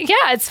mean,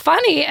 yeah, it's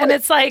funny. And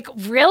it's like,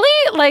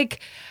 really? Like,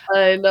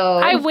 I know.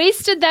 I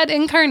wasted that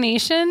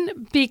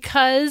incarnation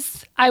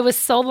because I was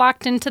so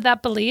locked into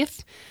that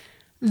belief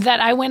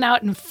that I went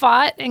out and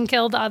fought and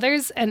killed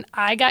others, and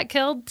I got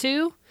killed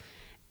too.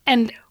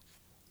 And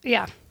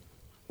yeah.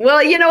 Well,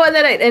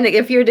 and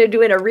if you're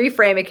doing a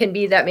reframe, it can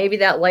be that maybe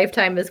that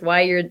lifetime is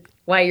why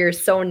you're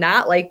so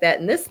not like that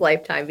in this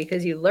lifetime,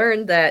 because you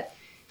learned that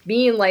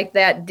being like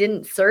that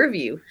didn't serve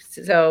you.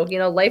 So,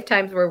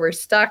 lifetimes where we're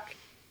stuck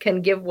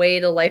can give way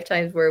to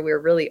lifetimes where we're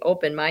really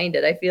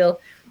open-minded. I feel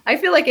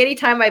like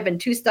anytime I've been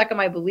too stuck in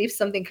my beliefs,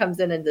 something comes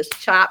in and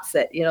just chops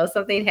it,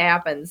 something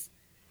happens,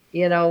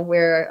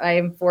 where I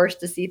am forced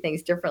to see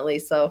things differently.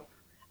 So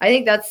I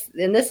think that's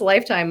in this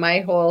lifetime,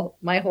 my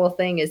whole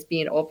thing is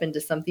being open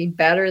to something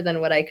better than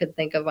what I could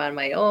think of on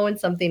my own,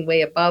 something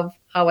way above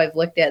how I've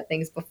looked at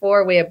things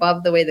before, way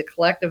above the way the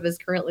collective is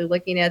currently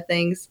looking at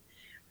things.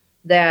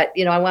 That,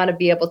 I want to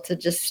be able to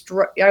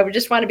I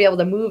just want to be able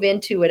to move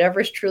into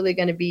whatever's truly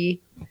going to be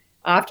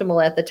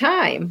optimal at the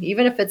time,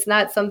 even if it's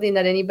not something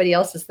that anybody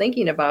else is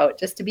thinking about,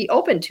 just to be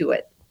open to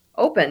it,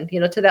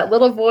 to that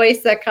little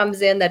voice that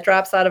comes in, that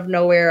drops out of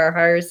nowhere, our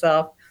higher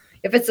self.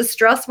 If it's a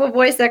stressful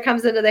voice that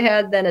comes into the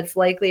head, then it's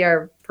likely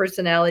our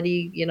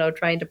personality,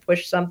 trying to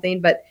push something.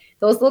 But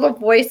those little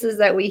voices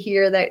that we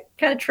hear that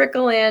kind of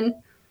trickle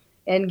in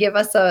and give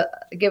us a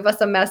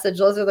message,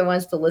 those are the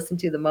ones to listen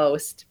to the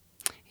most.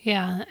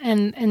 Yeah.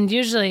 And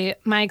usually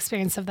my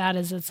experience of that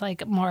is it's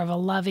like more of a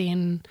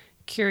loving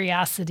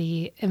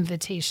curiosity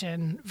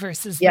invitation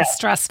versus the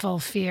stressful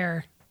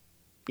fear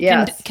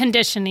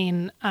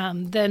conditioning.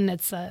 Then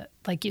it's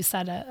like you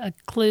said, a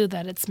clue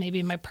that it's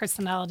maybe my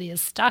personality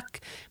is stuck.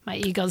 My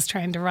ego's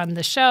trying to run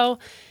the show.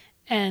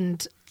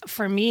 And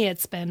for me,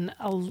 it's been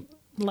a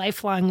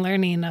lifelong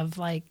learning of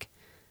like,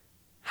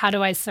 how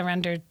do I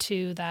surrender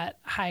to that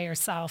higher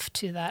self,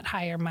 to that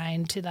higher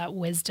mind, to that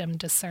wisdom,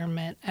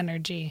 discernment,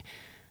 energy,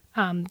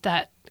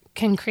 that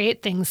can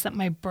create things that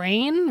my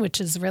brain,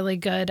 which is really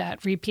good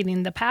at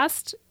repeating the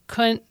past,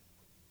 couldn't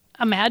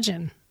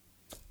imagine.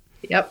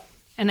 Yep.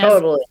 And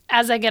totally.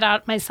 As I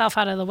get myself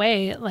out of the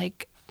way,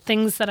 like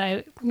things that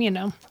I,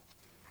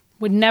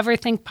 would never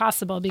think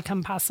possible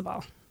become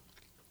possible.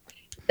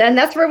 Then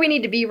that's where we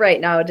need to be right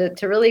now,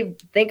 to really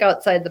think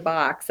outside the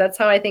box. That's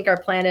how I think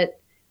our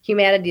planet,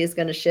 humanity, is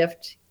going to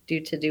shift due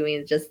to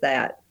doing just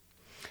that.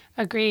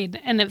 Agreed.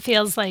 And it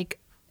feels like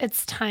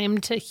it's time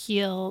to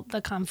heal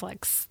the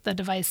conflicts, the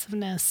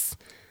divisiveness,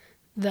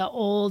 the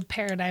old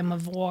paradigm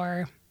of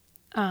war,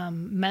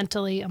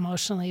 mentally,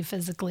 emotionally,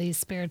 physically,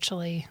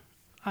 spiritually,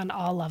 on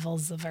all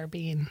levels of our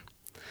being.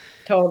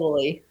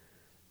 Totally.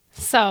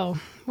 So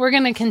we're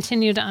going to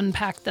continue to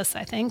unpack this,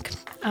 I think,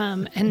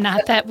 and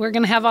not that we're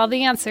going to have all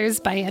the answers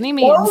by any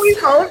means. Well, we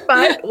won't,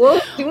 but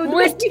we'll do the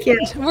best we can.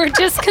 We're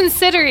just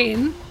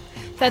considering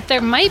that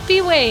there might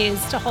be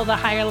ways to hold a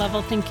higher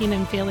level thinking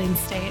and feeling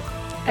state.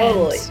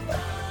 Totally.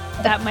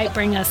 And that might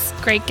bring us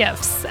great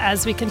gifts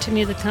as we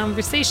continue the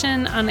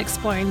conversation on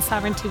Exploring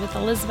Sovereignty with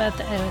Elizabeth,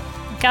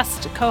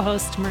 guest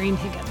co-host Maureen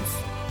Higgins.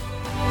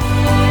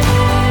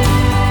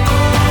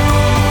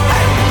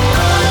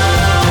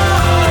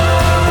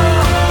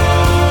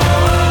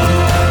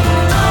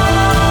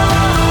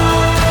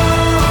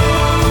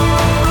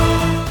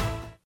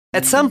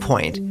 At some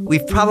point,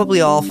 we've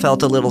probably all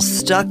felt a little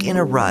stuck in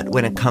a rut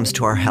when it comes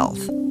to our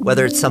health,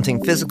 whether it's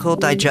something physical,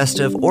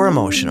 digestive, or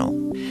emotional.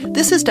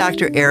 This is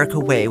Dr.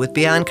 Erica Way with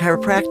Beyond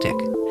Chiropractic.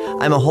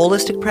 I'm a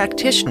holistic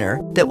practitioner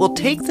that will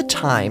take the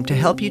time to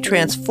help you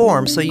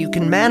transform so you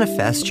can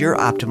manifest your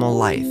optimal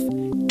life.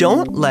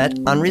 Don't let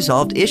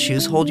unresolved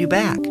issues hold you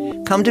back.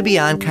 Come to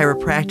Beyond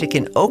Chiropractic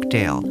in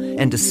Oakdale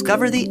and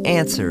discover the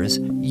answers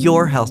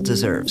your health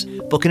deserves.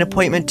 Book an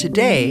appointment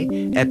today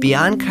at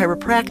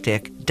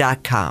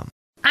beyondchiropractic.com.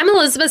 I'm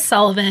Elizabeth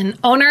Sullivan,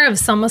 owner of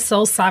Soma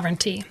Soul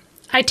Sovereignty.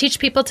 I teach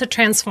people to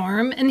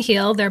transform and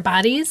heal their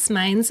bodies,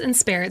 minds, and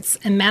spirits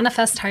and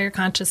manifest higher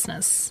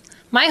consciousness.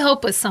 My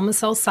hope with Soma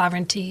Soul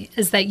Sovereignty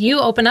is that you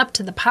open up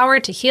to the power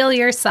to heal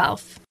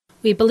yourself.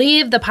 We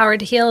believe the power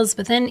to heal is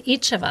within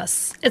each of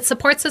us. It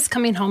supports us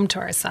coming home to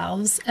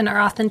ourselves and our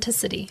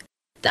authenticity.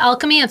 The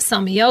alchemy of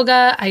Soma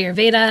Yoga,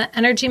 Ayurveda,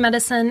 energy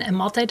medicine, and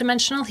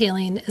multidimensional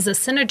healing is a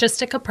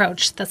synergistic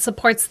approach that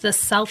supports this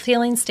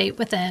self-healing state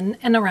within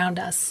and around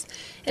us.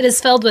 It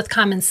is filled with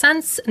common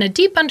sense and a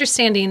deep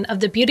understanding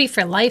of the beauty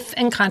for life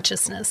and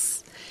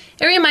consciousness.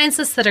 It reminds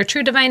us that our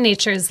true divine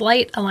nature is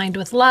light aligned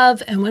with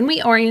love, and when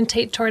we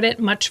orientate toward it,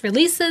 much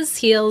releases,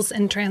 heals,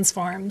 and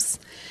transforms.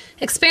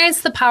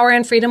 Experience the power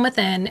and freedom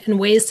within and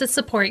ways to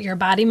support your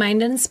body,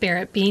 mind, and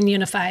spirit being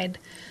unified.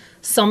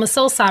 Soma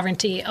Soul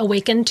Sovereignty,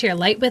 awaken to your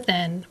light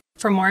within.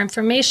 For more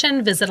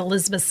information, visit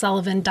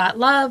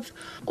elizabethsullivan.love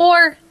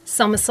or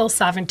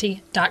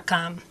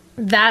somasoulsovereignty.com.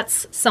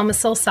 That's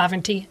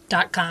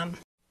somasoulsovereignty.com.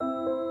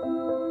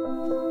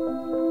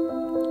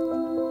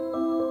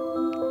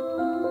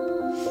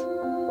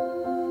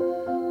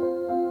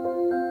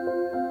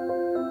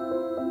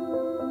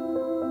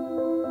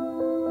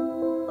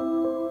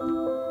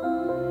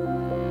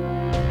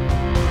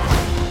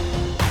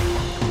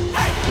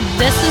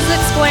 This is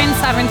Exploring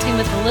Sovereignty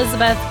with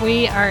Elizabeth.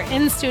 We are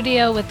in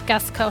studio with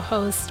guest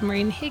co-host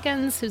Maureen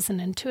Higgins, who's an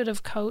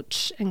intuitive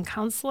coach and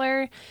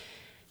counselor.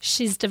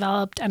 She's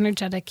developed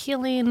energetic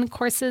healing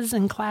courses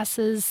and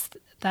classes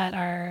that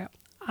are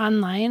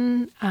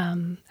online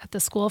at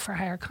the School for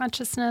Higher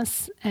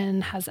Consciousness,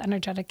 and has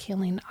energetic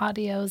healing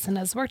audios, and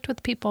has worked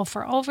with people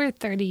for over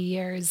 30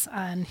 years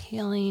on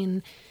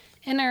healing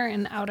inner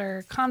and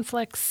outer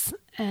conflicts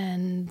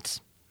and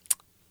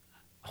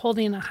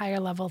holding a higher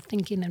level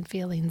thinking and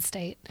feeling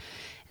state.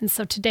 And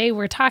so today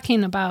we're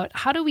talking about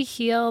how do we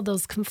heal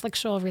those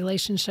conflictual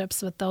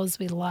relationships with those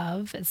we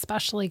love,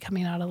 especially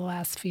coming out of the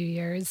last few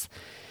years.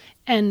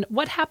 And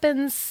what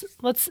happens,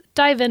 let's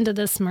dive into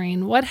this,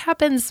 Maureen. What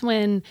happens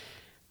when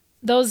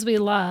those we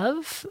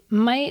love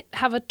might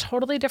have a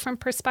totally different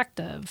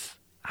perspective?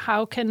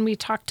 How can we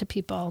talk to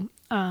people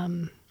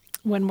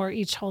when we're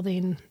each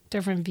holding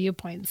different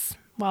viewpoints?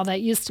 While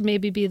that used to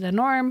maybe be the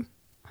norm,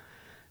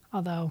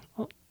 although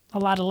a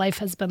lot of life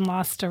has been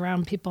lost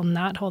around people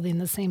not holding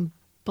the same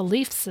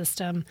belief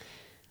system,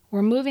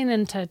 we're moving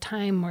into a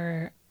time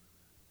where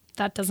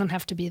that doesn't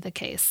have to be the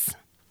case.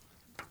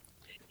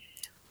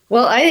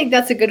 Well, I think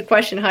that's a good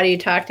question. How do you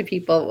talk to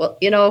people?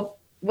 Well,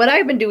 what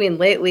I've been doing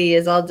lately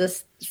is I'll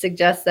just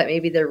suggest that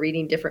maybe they're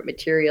reading different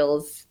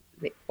materials,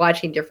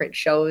 watching different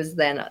shows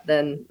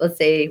than let's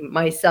say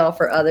myself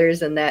or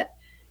others, and that,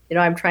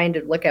 I'm trying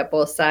to look at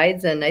both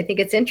sides. And I think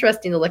it's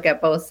interesting to look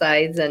at both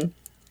sides, and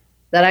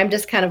that I'm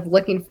just kind of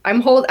looking,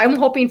 I'm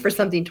hoping for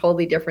something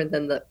totally different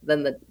than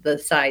the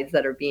sides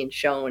that are being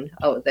shown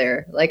out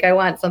there. Like, I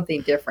want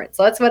something different.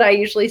 So that's what I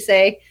usually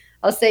say.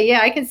 I'll say, yeah,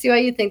 I can see why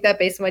you think that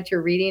based on what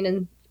you're reading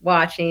and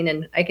watching,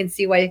 and I can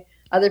see why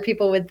other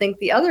people would think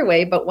the other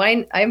way, but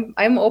why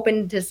I'm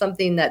open to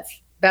something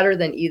that's better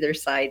than either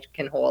side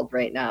can hold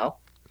right now.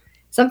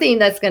 Something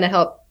that's going to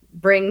help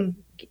bring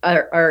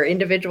our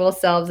individual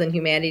selves and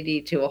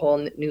humanity to a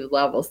whole new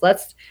level. So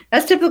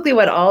that's typically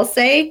what I'll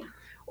say.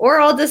 Or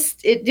I'll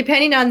just,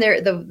 depending on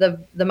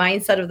the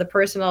mindset of the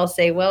person, I'll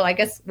say, well, I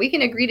guess we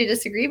can agree to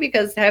disagree,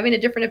 because having a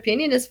different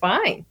opinion is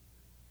fine.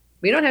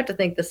 We don't have to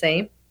think the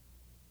same.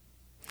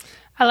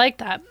 I like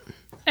that.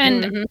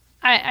 And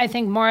I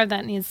think more of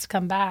that needs to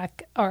come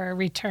back or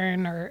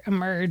return or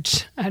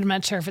emerge. I'm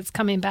not sure if it's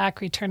coming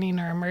back,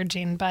 returning, or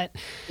emerging, but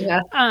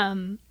yeah.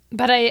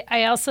 But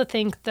I also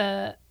think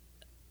the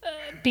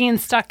being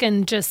stuck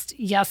in just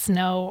yes,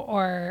 no,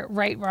 or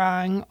right,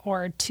 wrong,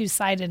 or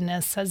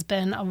two-sidedness has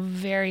been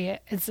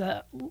it's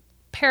a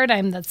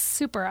paradigm that's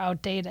super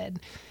outdated.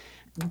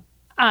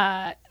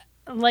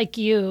 Like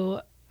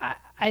you,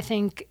 I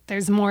think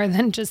there's more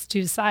than just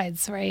two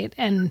sides, right?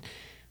 And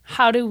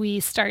how do we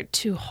start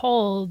to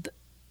hold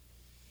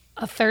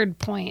a third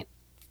point,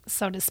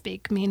 so to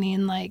speak,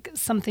 meaning like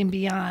something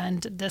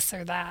beyond this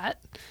or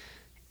that,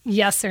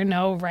 yes or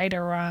no, right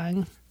or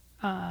wrong,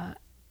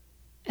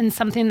 and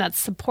something that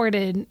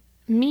supported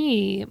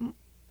me,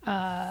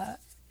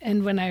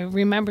 and when I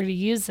remember to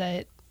use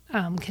it,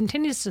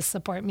 continues to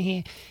support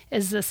me,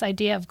 is this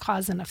idea of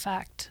cause and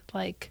effect.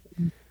 Like,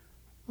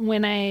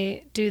 when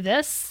I do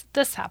this,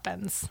 this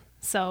happens.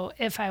 So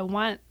if I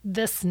want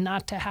this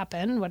not to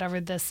happen, whatever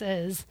this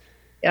is,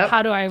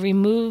 how do I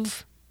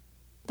remove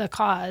the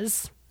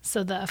cause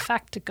so the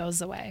effect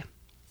goes away?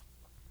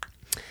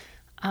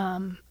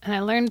 And I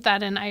learned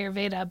that in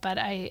Ayurveda, but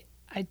I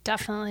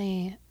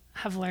definitely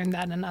have learned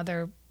that in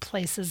other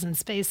places and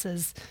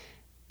spaces.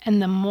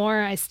 And the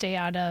more I stay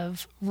out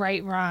of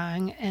right,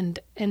 wrong, and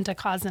into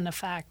cause and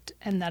effect,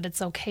 and that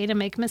it's okay to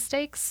make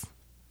mistakes.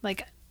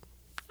 Like,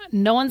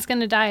 no one's going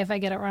to die if I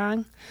get it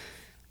wrong.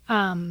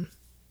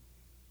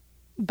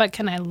 But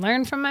can I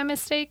learn from my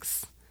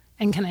mistakes?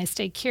 And can I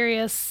stay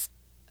curious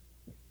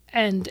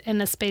and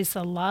in a space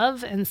of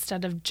love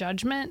instead of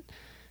judgment?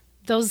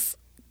 Those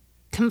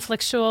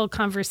conflictual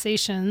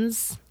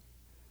conversations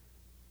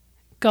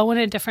go in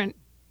a different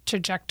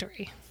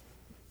trajectory.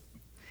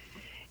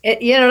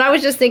 And I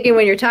was just thinking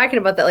when you're talking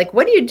about that, like,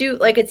 what do you do?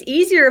 Like, it's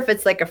easier if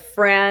it's like a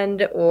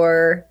friend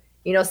or,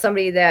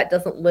 somebody that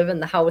doesn't live in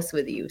the house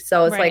with you.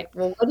 So it's like,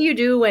 well, what do you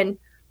do when,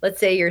 let's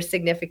say, your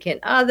significant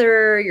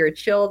other, your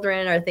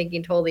children are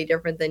thinking totally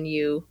different than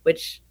you,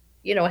 which,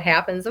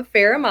 happens a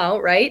fair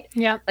amount, right?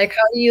 Yeah. Like,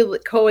 how do you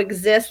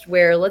coexist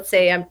where, let's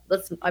say,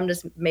 I'm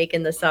just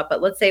making this up,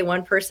 but let's say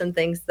one person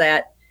thinks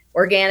that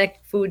organic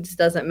foods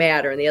doesn't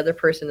matter, and the other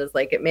person is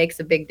like, it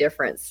makes a big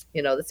difference.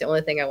 That's the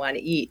only thing I want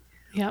to eat.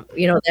 Yeah.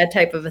 That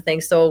type of a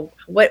thing. So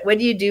what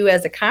do you do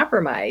as a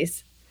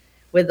compromise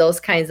with those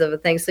kinds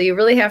of things? So you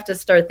really have to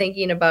start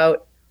thinking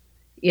about,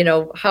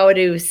 how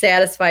to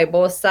satisfy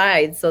both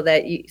sides so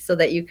that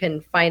you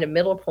can find a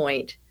middle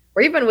point.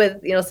 Or even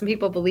with, some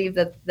people believe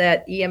that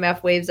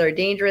EMF waves are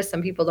dangerous.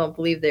 Some people don't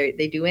believe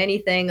they do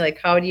anything. Like,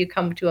 how do you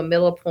come to a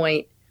middle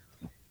point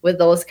with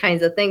those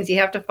kinds of things. You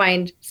have to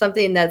find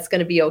something that's going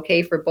to be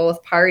okay for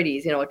both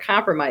parties, a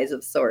compromise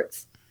of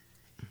sorts,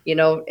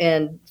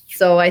 and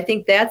so I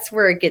think that's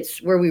where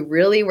we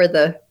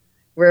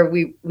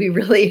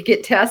really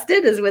get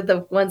tested is with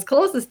the ones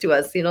closest to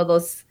us,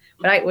 those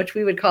which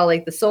we would call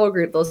like the soul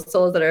group, those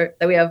souls that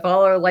we have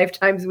all our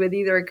lifetimes with,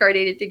 either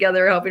incarnated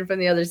together or helping from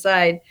the other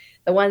side,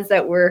 the ones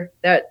that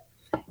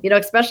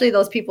especially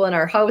those people in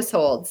our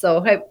household. So,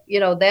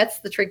 that's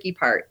the tricky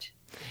part.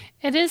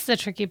 It is the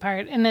tricky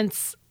part. And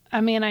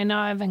I know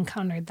I've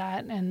encountered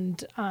that,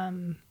 and I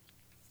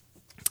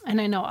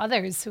know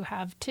others who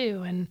have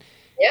too. And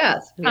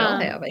yes, we all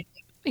have, I think.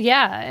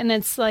 Yeah. And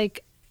it's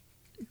like,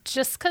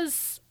 just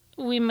because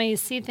we may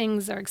see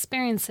things or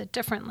experience it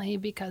differently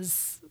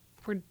because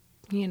we're,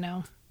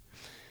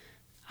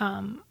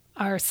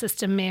 our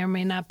system may or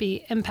may not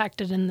be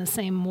impacted in the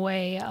same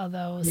way,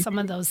 although some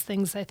of those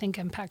things I think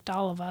impact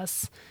all of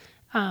us.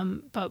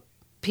 But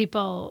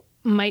people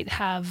might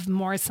have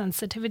more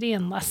sensitivity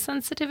and less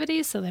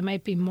sensitivity, so they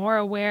might be more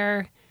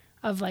aware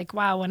of like,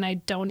 wow, when I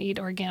don't eat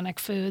organic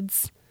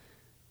foods,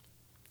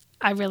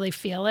 I really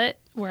feel it,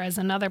 whereas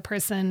another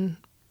person,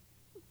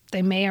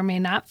 they may or may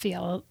not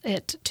feel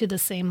it to the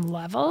same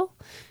level.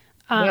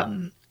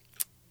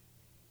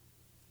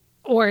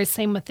 Or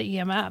same with the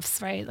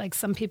EMFs, right? Like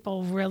some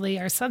people really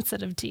are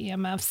sensitive to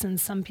EMFs and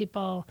some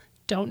people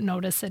don't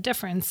notice a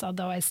difference,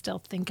 although I still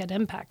think it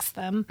impacts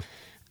them.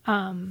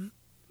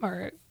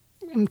 Or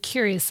I'm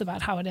curious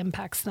about how it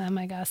impacts them,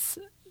 I guess,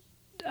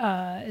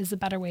 is a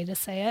better way to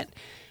say it.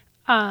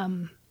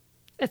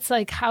 It's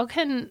like, how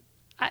can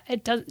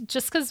it does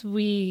just because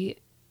we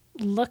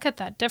look at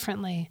that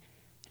differently,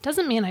 it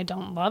doesn't mean I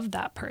don't love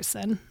that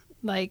person.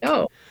 Like,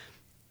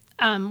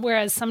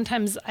 whereas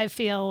sometimes I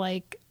feel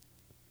like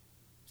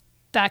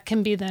that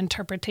can be the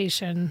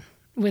interpretation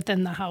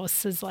within the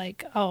house is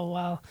like, oh,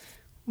 well,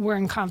 we're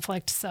in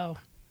conflict, so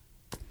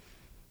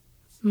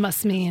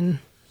must mean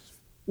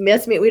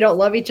we don't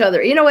love each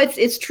other.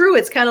 It's true.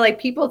 It's kind of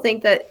like people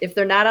think that if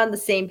they're not on the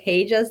same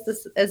page as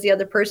the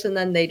other person,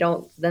 then they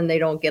don't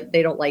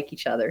like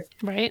each other.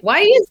 Right. Why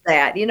is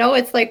that?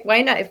 It's like,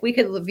 why not? If we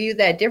could view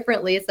that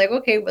differently, it's like,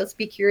 okay, let's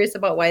be curious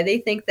about why they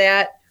think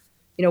that,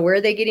 where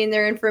are they getting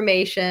their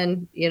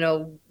information?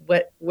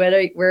 Where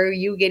are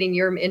you getting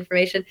your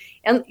information?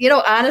 And,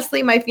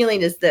 honestly, my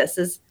feeling is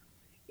this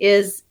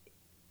is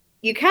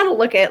you kind of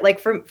look at, like,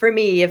 for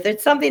me, if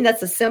it's something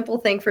that's a simple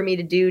thing for me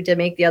to do to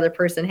make the other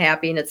person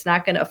happy and it's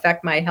not going to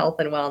affect my health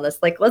and wellness.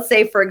 Like, let's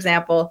say, for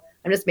example,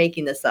 I'm just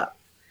making this up.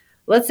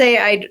 Let's say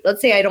I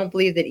don't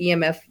believe that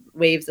EMF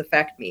waves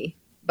affect me,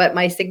 but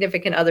my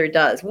significant other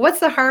does.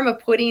 What's the harm of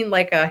putting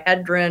like a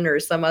hedron or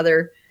some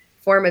other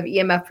form of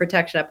EMF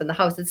protection up in the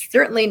house? It's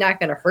certainly not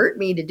going to hurt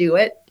me to do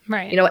it.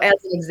 Right.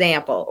 As an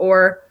example.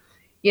 Or,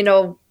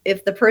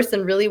 if the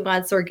person really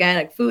wants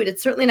organic food,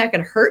 it's certainly not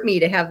going to hurt me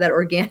to have that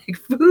organic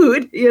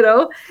food.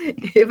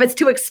 If it's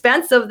too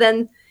expensive,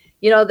 then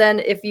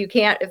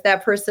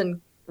if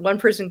one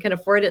person can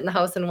afford it in the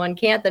house and one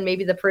can't, then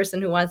maybe the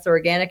person who wants the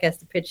organic has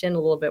to pitch in a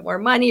little bit more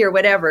money or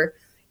whatever.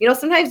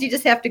 Sometimes you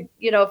just have to,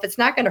 if it's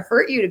not going to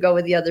hurt you to go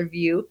with the other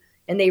view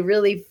and they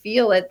really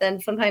feel it, then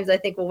sometimes I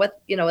think, well,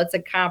 it's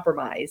a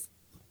compromise.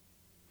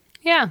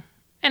 Yeah.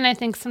 And I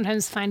think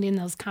sometimes finding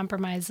those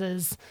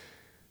compromises,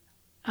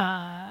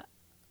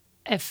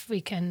 if we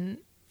can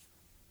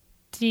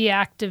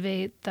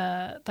deactivate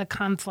the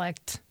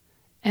conflict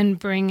and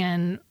bring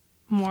in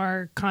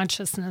more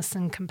consciousness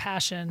and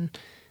compassion,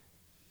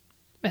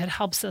 it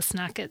helps us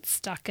not get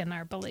stuck in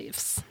our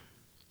beliefs.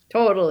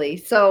 Totally.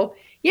 So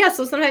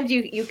sometimes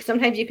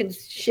you can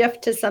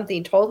shift to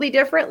something totally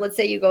different. Let's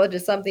say you go to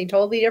something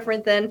totally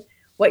different than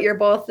what you're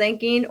both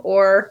thinking,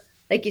 or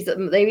like you said,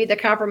 maybe the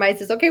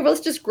compromise is, okay, well,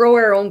 let's just grow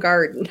our own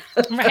garden.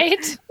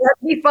 Right. That'd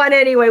be fun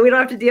anyway. We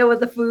don't have to deal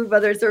with the food,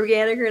 whether it's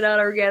organic or not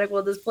organic.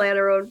 We'll just plant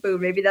our own food.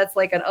 Maybe that's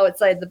like an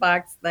outside the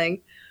box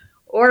thing.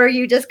 Or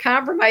you just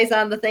compromise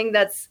on the thing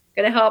that's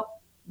going to help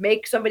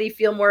make somebody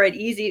feel more at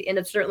ease, and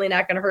it's certainly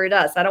not going to hurt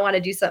us. I don't want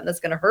to do something that's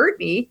going to hurt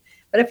me.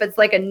 But if it's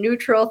like a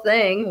neutral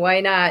thing,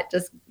 why not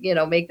just,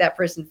 make that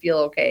person feel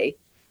okay?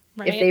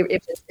 Right.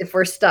 If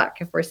we're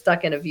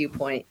stuck in a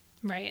viewpoint.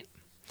 Right.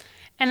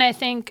 And I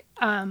think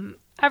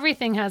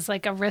everything has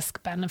like a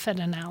risk benefit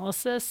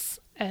analysis.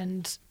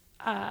 And,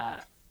 I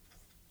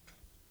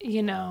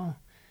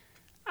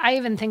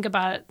even think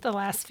about it the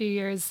last few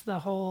years, the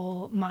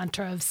whole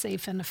mantra of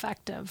safe and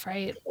effective,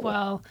 right?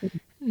 Well,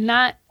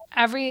 not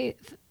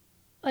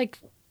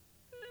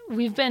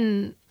we've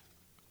been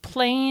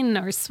playing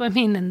or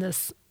swimming in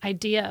this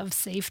idea of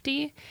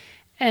safety.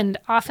 And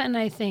often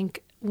I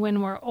think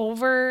when we're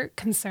over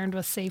concerned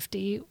with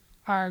safety,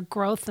 our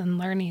growth and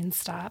learning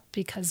stop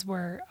because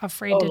we're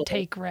afraid to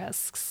take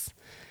risks.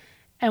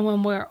 And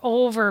when we're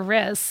over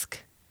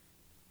risk,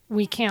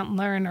 we can't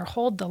learn or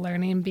hold the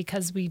learning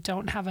because we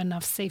don't have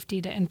enough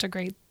safety to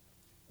integrate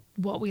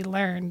what we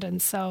learned.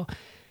 And so,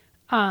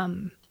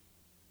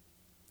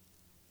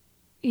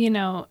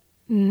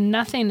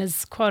 nothing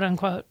is quote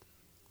unquote,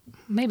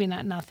 maybe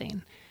not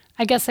nothing.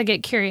 I guess I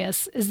get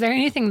curious. Is there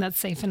anything that's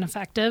safe and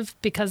effective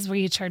because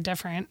we each are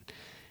different?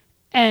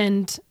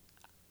 And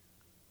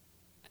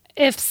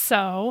if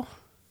so,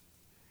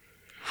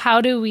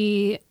 how do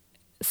we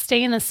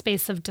stay in a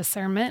space of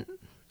discernment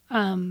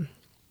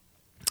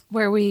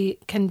where we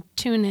can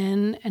tune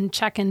in and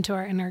check into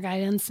our inner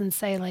guidance and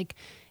say, like,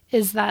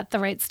 is that the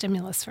right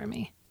stimulus for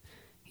me?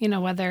 You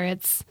know, whether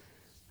it's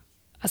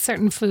a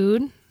certain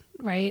food,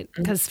 right?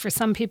 Because for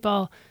some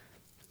people,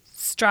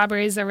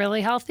 strawberries are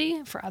really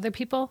healthy. For other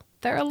people,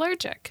 they're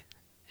allergic.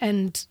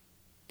 And,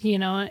 you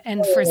know,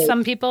 and for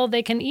some people,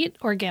 they can eat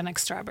organic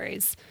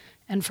strawberries.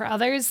 And for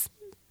others,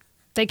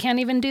 they can't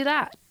even do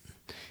that.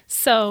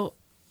 So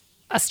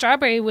a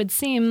strawberry would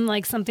seem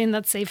like something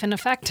that's safe and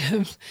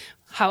effective.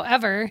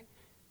 However,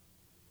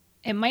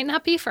 it might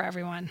not be for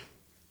everyone.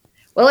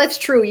 Well, it's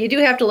true. You do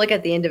have to look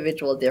at the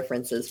individual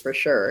differences for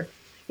sure.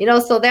 You know,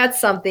 so that's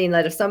something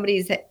that if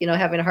somebody's, you know,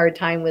 having a hard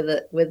time with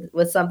it,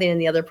 with something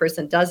and the other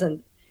person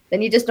doesn't,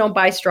 then you just don't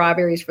buy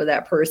strawberries for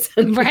that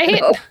person. Right.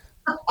 You know?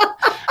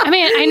 I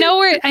mean,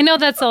 I know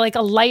that's like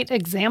a light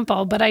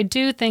example, but I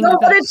do think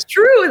but it's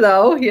true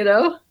though, you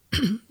know.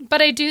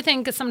 But I do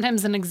think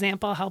sometimes an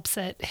example helps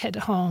it hit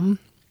home.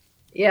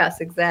 Yes,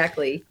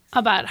 exactly.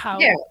 About how,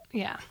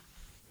 yeah.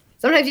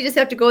 Sometimes you just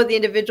have to go with the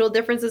individual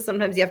differences.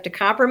 Sometimes you have to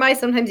compromise.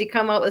 Sometimes you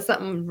come out with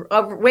something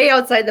way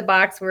outside the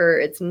box where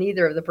it's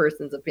neither of the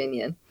person's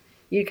opinion.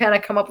 You kind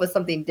of come up with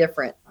something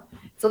different.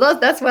 So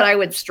that's what I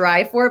would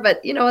strive for.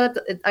 But, you know,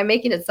 I'm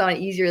making it sound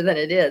easier than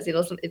it is. You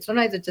know,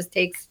 sometimes it just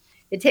takes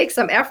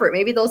some effort.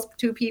 Maybe those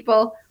two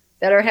people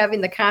that are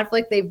having the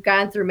conflict, they've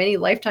gone through many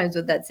lifetimes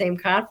with that same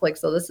conflict.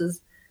 So this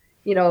is,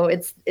 you know,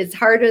 it's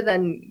harder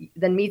than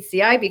meets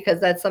the eye because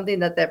that's something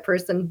that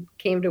person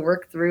came to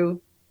work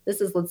through. This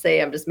is, let's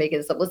say, I'm just making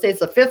this up. Let's say it's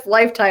the fifth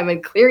lifetime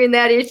and clearing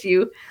that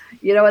issue.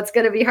 You know, it's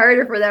going to be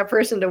harder for that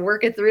person to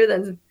work it through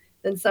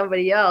than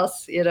somebody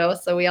else, you know.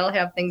 So we all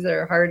have things that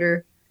are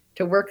harder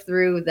to work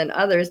through than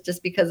others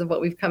just because of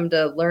what we've come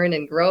to learn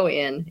and grow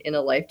in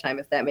a lifetime,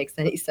 if that makes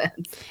any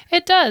sense.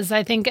 It does.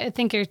 I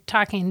think you're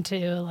talking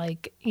to,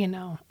 like, you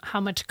know, how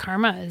much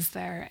karma is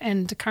there.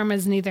 And karma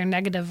is neither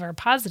negative or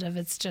positive.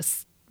 It's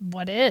just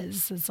what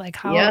is. It's like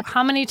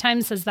how many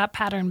times has that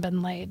pattern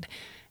been laid?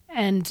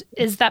 And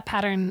is that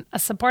pattern a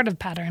supportive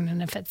pattern?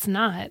 And if it's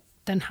not,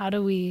 then how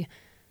do we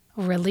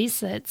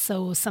release it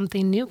so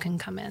something new can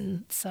come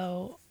in?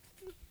 So,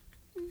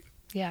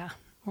 yeah,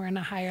 we're in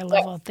a higher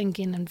level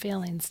thinking and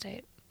feeling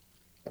state.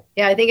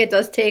 Yeah, I think it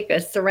does take a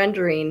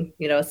surrendering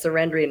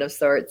of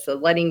sorts, so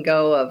letting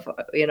go of,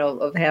 you know,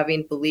 of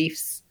having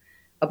beliefs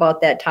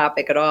about that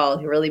topic at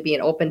all, really being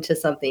open to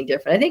something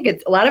different. I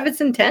think a lot of it's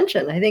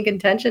intention. I think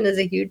intention is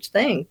a huge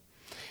thing.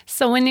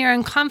 So when you're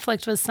in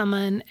conflict with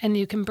someone and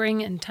you can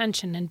bring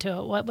intention into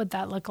it, what would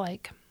that look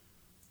like?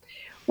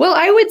 Well,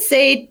 I would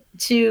say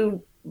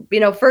to, you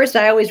know, first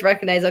I always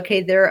recognize,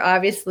 okay, they're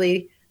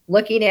obviously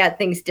looking at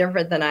things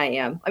different than I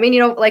am. I mean, you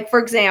know, like, for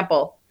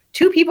example,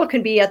 two people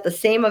can be at the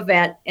same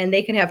event and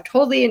they can have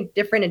totally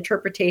different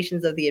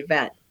interpretations of the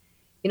event.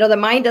 You know, the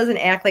mind doesn't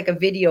act like a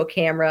video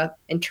camera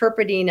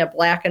interpreting a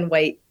black and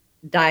white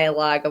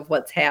dialogue of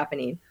what's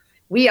happening.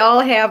 We all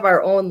have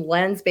our own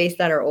lens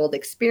based on our old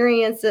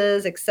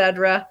experiences,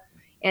 etc.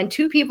 And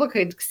two people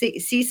could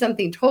see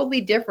something totally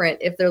different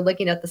if they're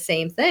looking at the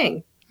same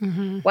thing.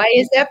 Mm-hmm. Why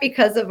is that?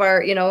 Because of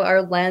our, you know,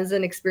 our lens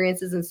and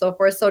experiences and so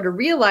forth. So to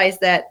realize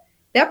that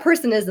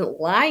person isn't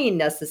lying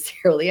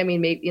necessarily. I mean,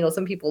 maybe, you know,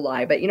 some people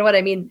lie, but you know what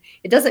I mean?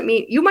 It doesn't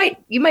mean you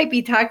might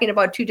be talking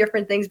about two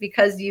different things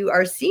because you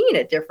are seeing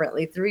it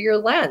differently through your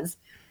lens.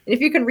 And if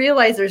you can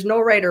realize there's no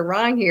right or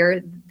wrong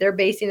here, they're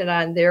basing it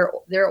on their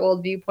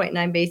old viewpoint and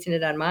I'm basing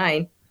it on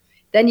mine,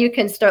 then you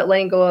can start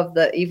letting go of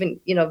the, even,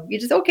 you know, you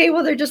just, okay,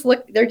 well,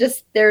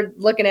 they're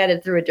looking at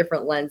it through a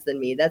different lens than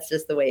me. That's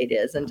just the way it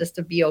is. And just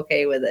to be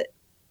okay with it.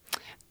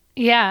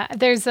 Yeah.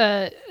 There's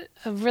a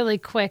really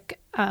quick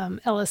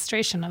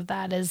illustration of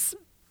that is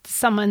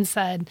someone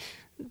said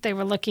they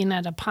were looking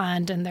at a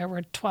pond and there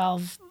were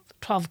 12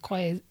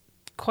 koi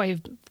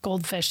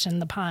goldfish in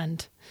the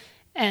pond.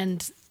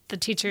 And the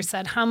teacher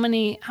said, how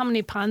many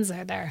ponds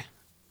are there?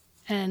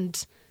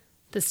 And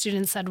the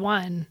student said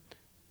 1.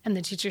 And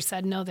the teacher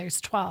said, no,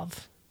 there's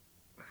 12.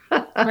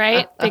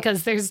 Right?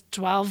 Because there's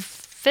 12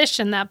 fish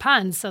in that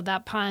pond. So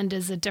that pond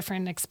is a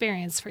different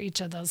experience for each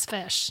of those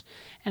fish.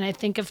 And I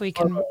think if we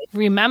can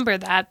remember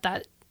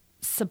that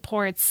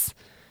supports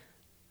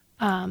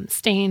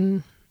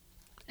staying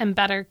in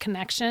better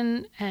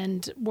connection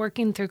and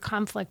working through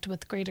conflict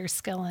with greater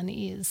skill and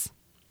ease.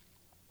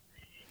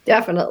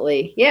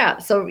 Definitely. Yeah.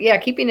 So yeah,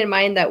 keeping in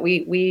mind that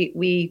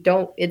we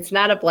don't, it's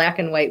not a black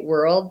and white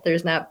world.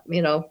 There's not,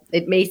 you know,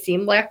 it may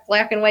seem black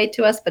and white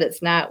to us, but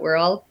it's not. We're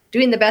all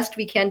doing the best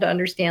we can to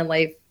understand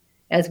life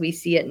as we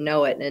see it and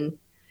know it.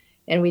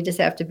 And we just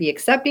have to be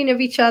accepting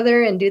of each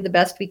other and do the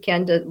best we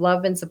can to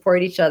love and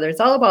support each other. It's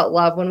all about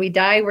love. When we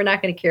die, we're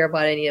not going to care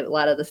about a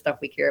lot of the stuff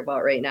we care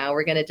about right now.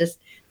 We're going to just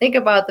think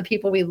about the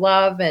people we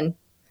love and,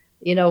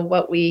 you know,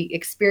 what we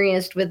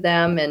experienced with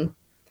them.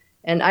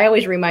 And I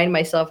always remind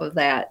myself of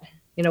that.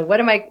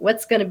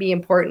 what's going to be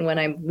important when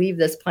I leave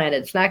this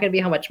planet? It's not going to be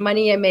how much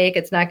money I make.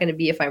 It's not going to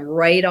be if I'm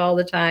right all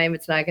the time.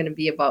 It's not going to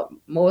be about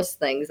most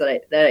things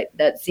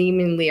that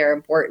seemingly are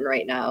important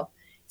right now.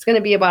 It's going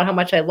to be about how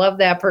much I love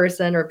that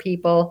person or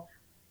people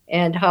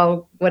and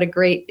what a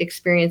great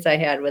experience I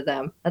had with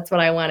them. That's what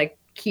I want to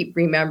keep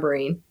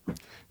remembering.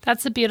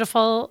 That's a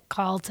beautiful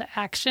call to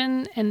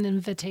action and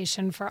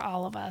invitation for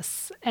all of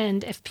us.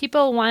 And if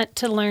people want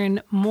to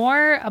learn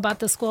more about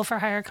the School for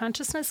Higher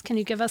Consciousness, can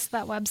you give us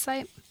that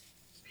website?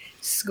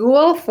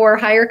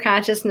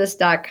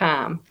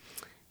 Schoolforhigherconsciousness.com.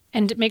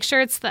 And make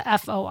sure it's the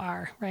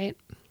FOR, right?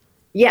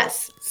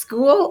 Yes.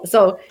 School.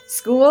 So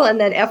school and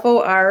then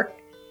FOR,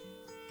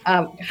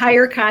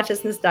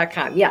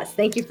 higherconsciousness.com. Yes.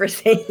 Thank you for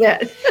saying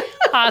that.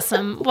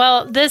 Awesome.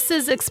 Well, this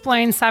is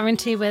Exploring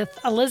Sovereignty with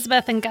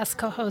Elizabeth and guest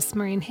co-host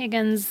Maureen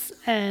Higgins.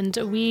 And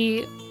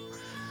we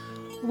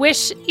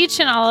wish each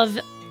and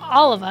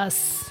all of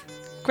us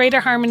greater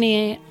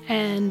harmony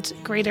and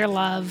greater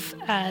love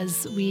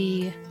as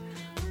we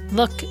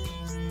look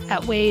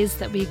at ways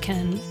that we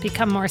can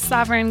become more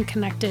sovereign,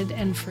 connected,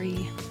 and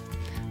free.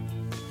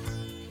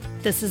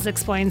 This is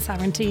Exploring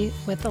Sovereignty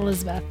with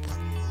Elizabeth.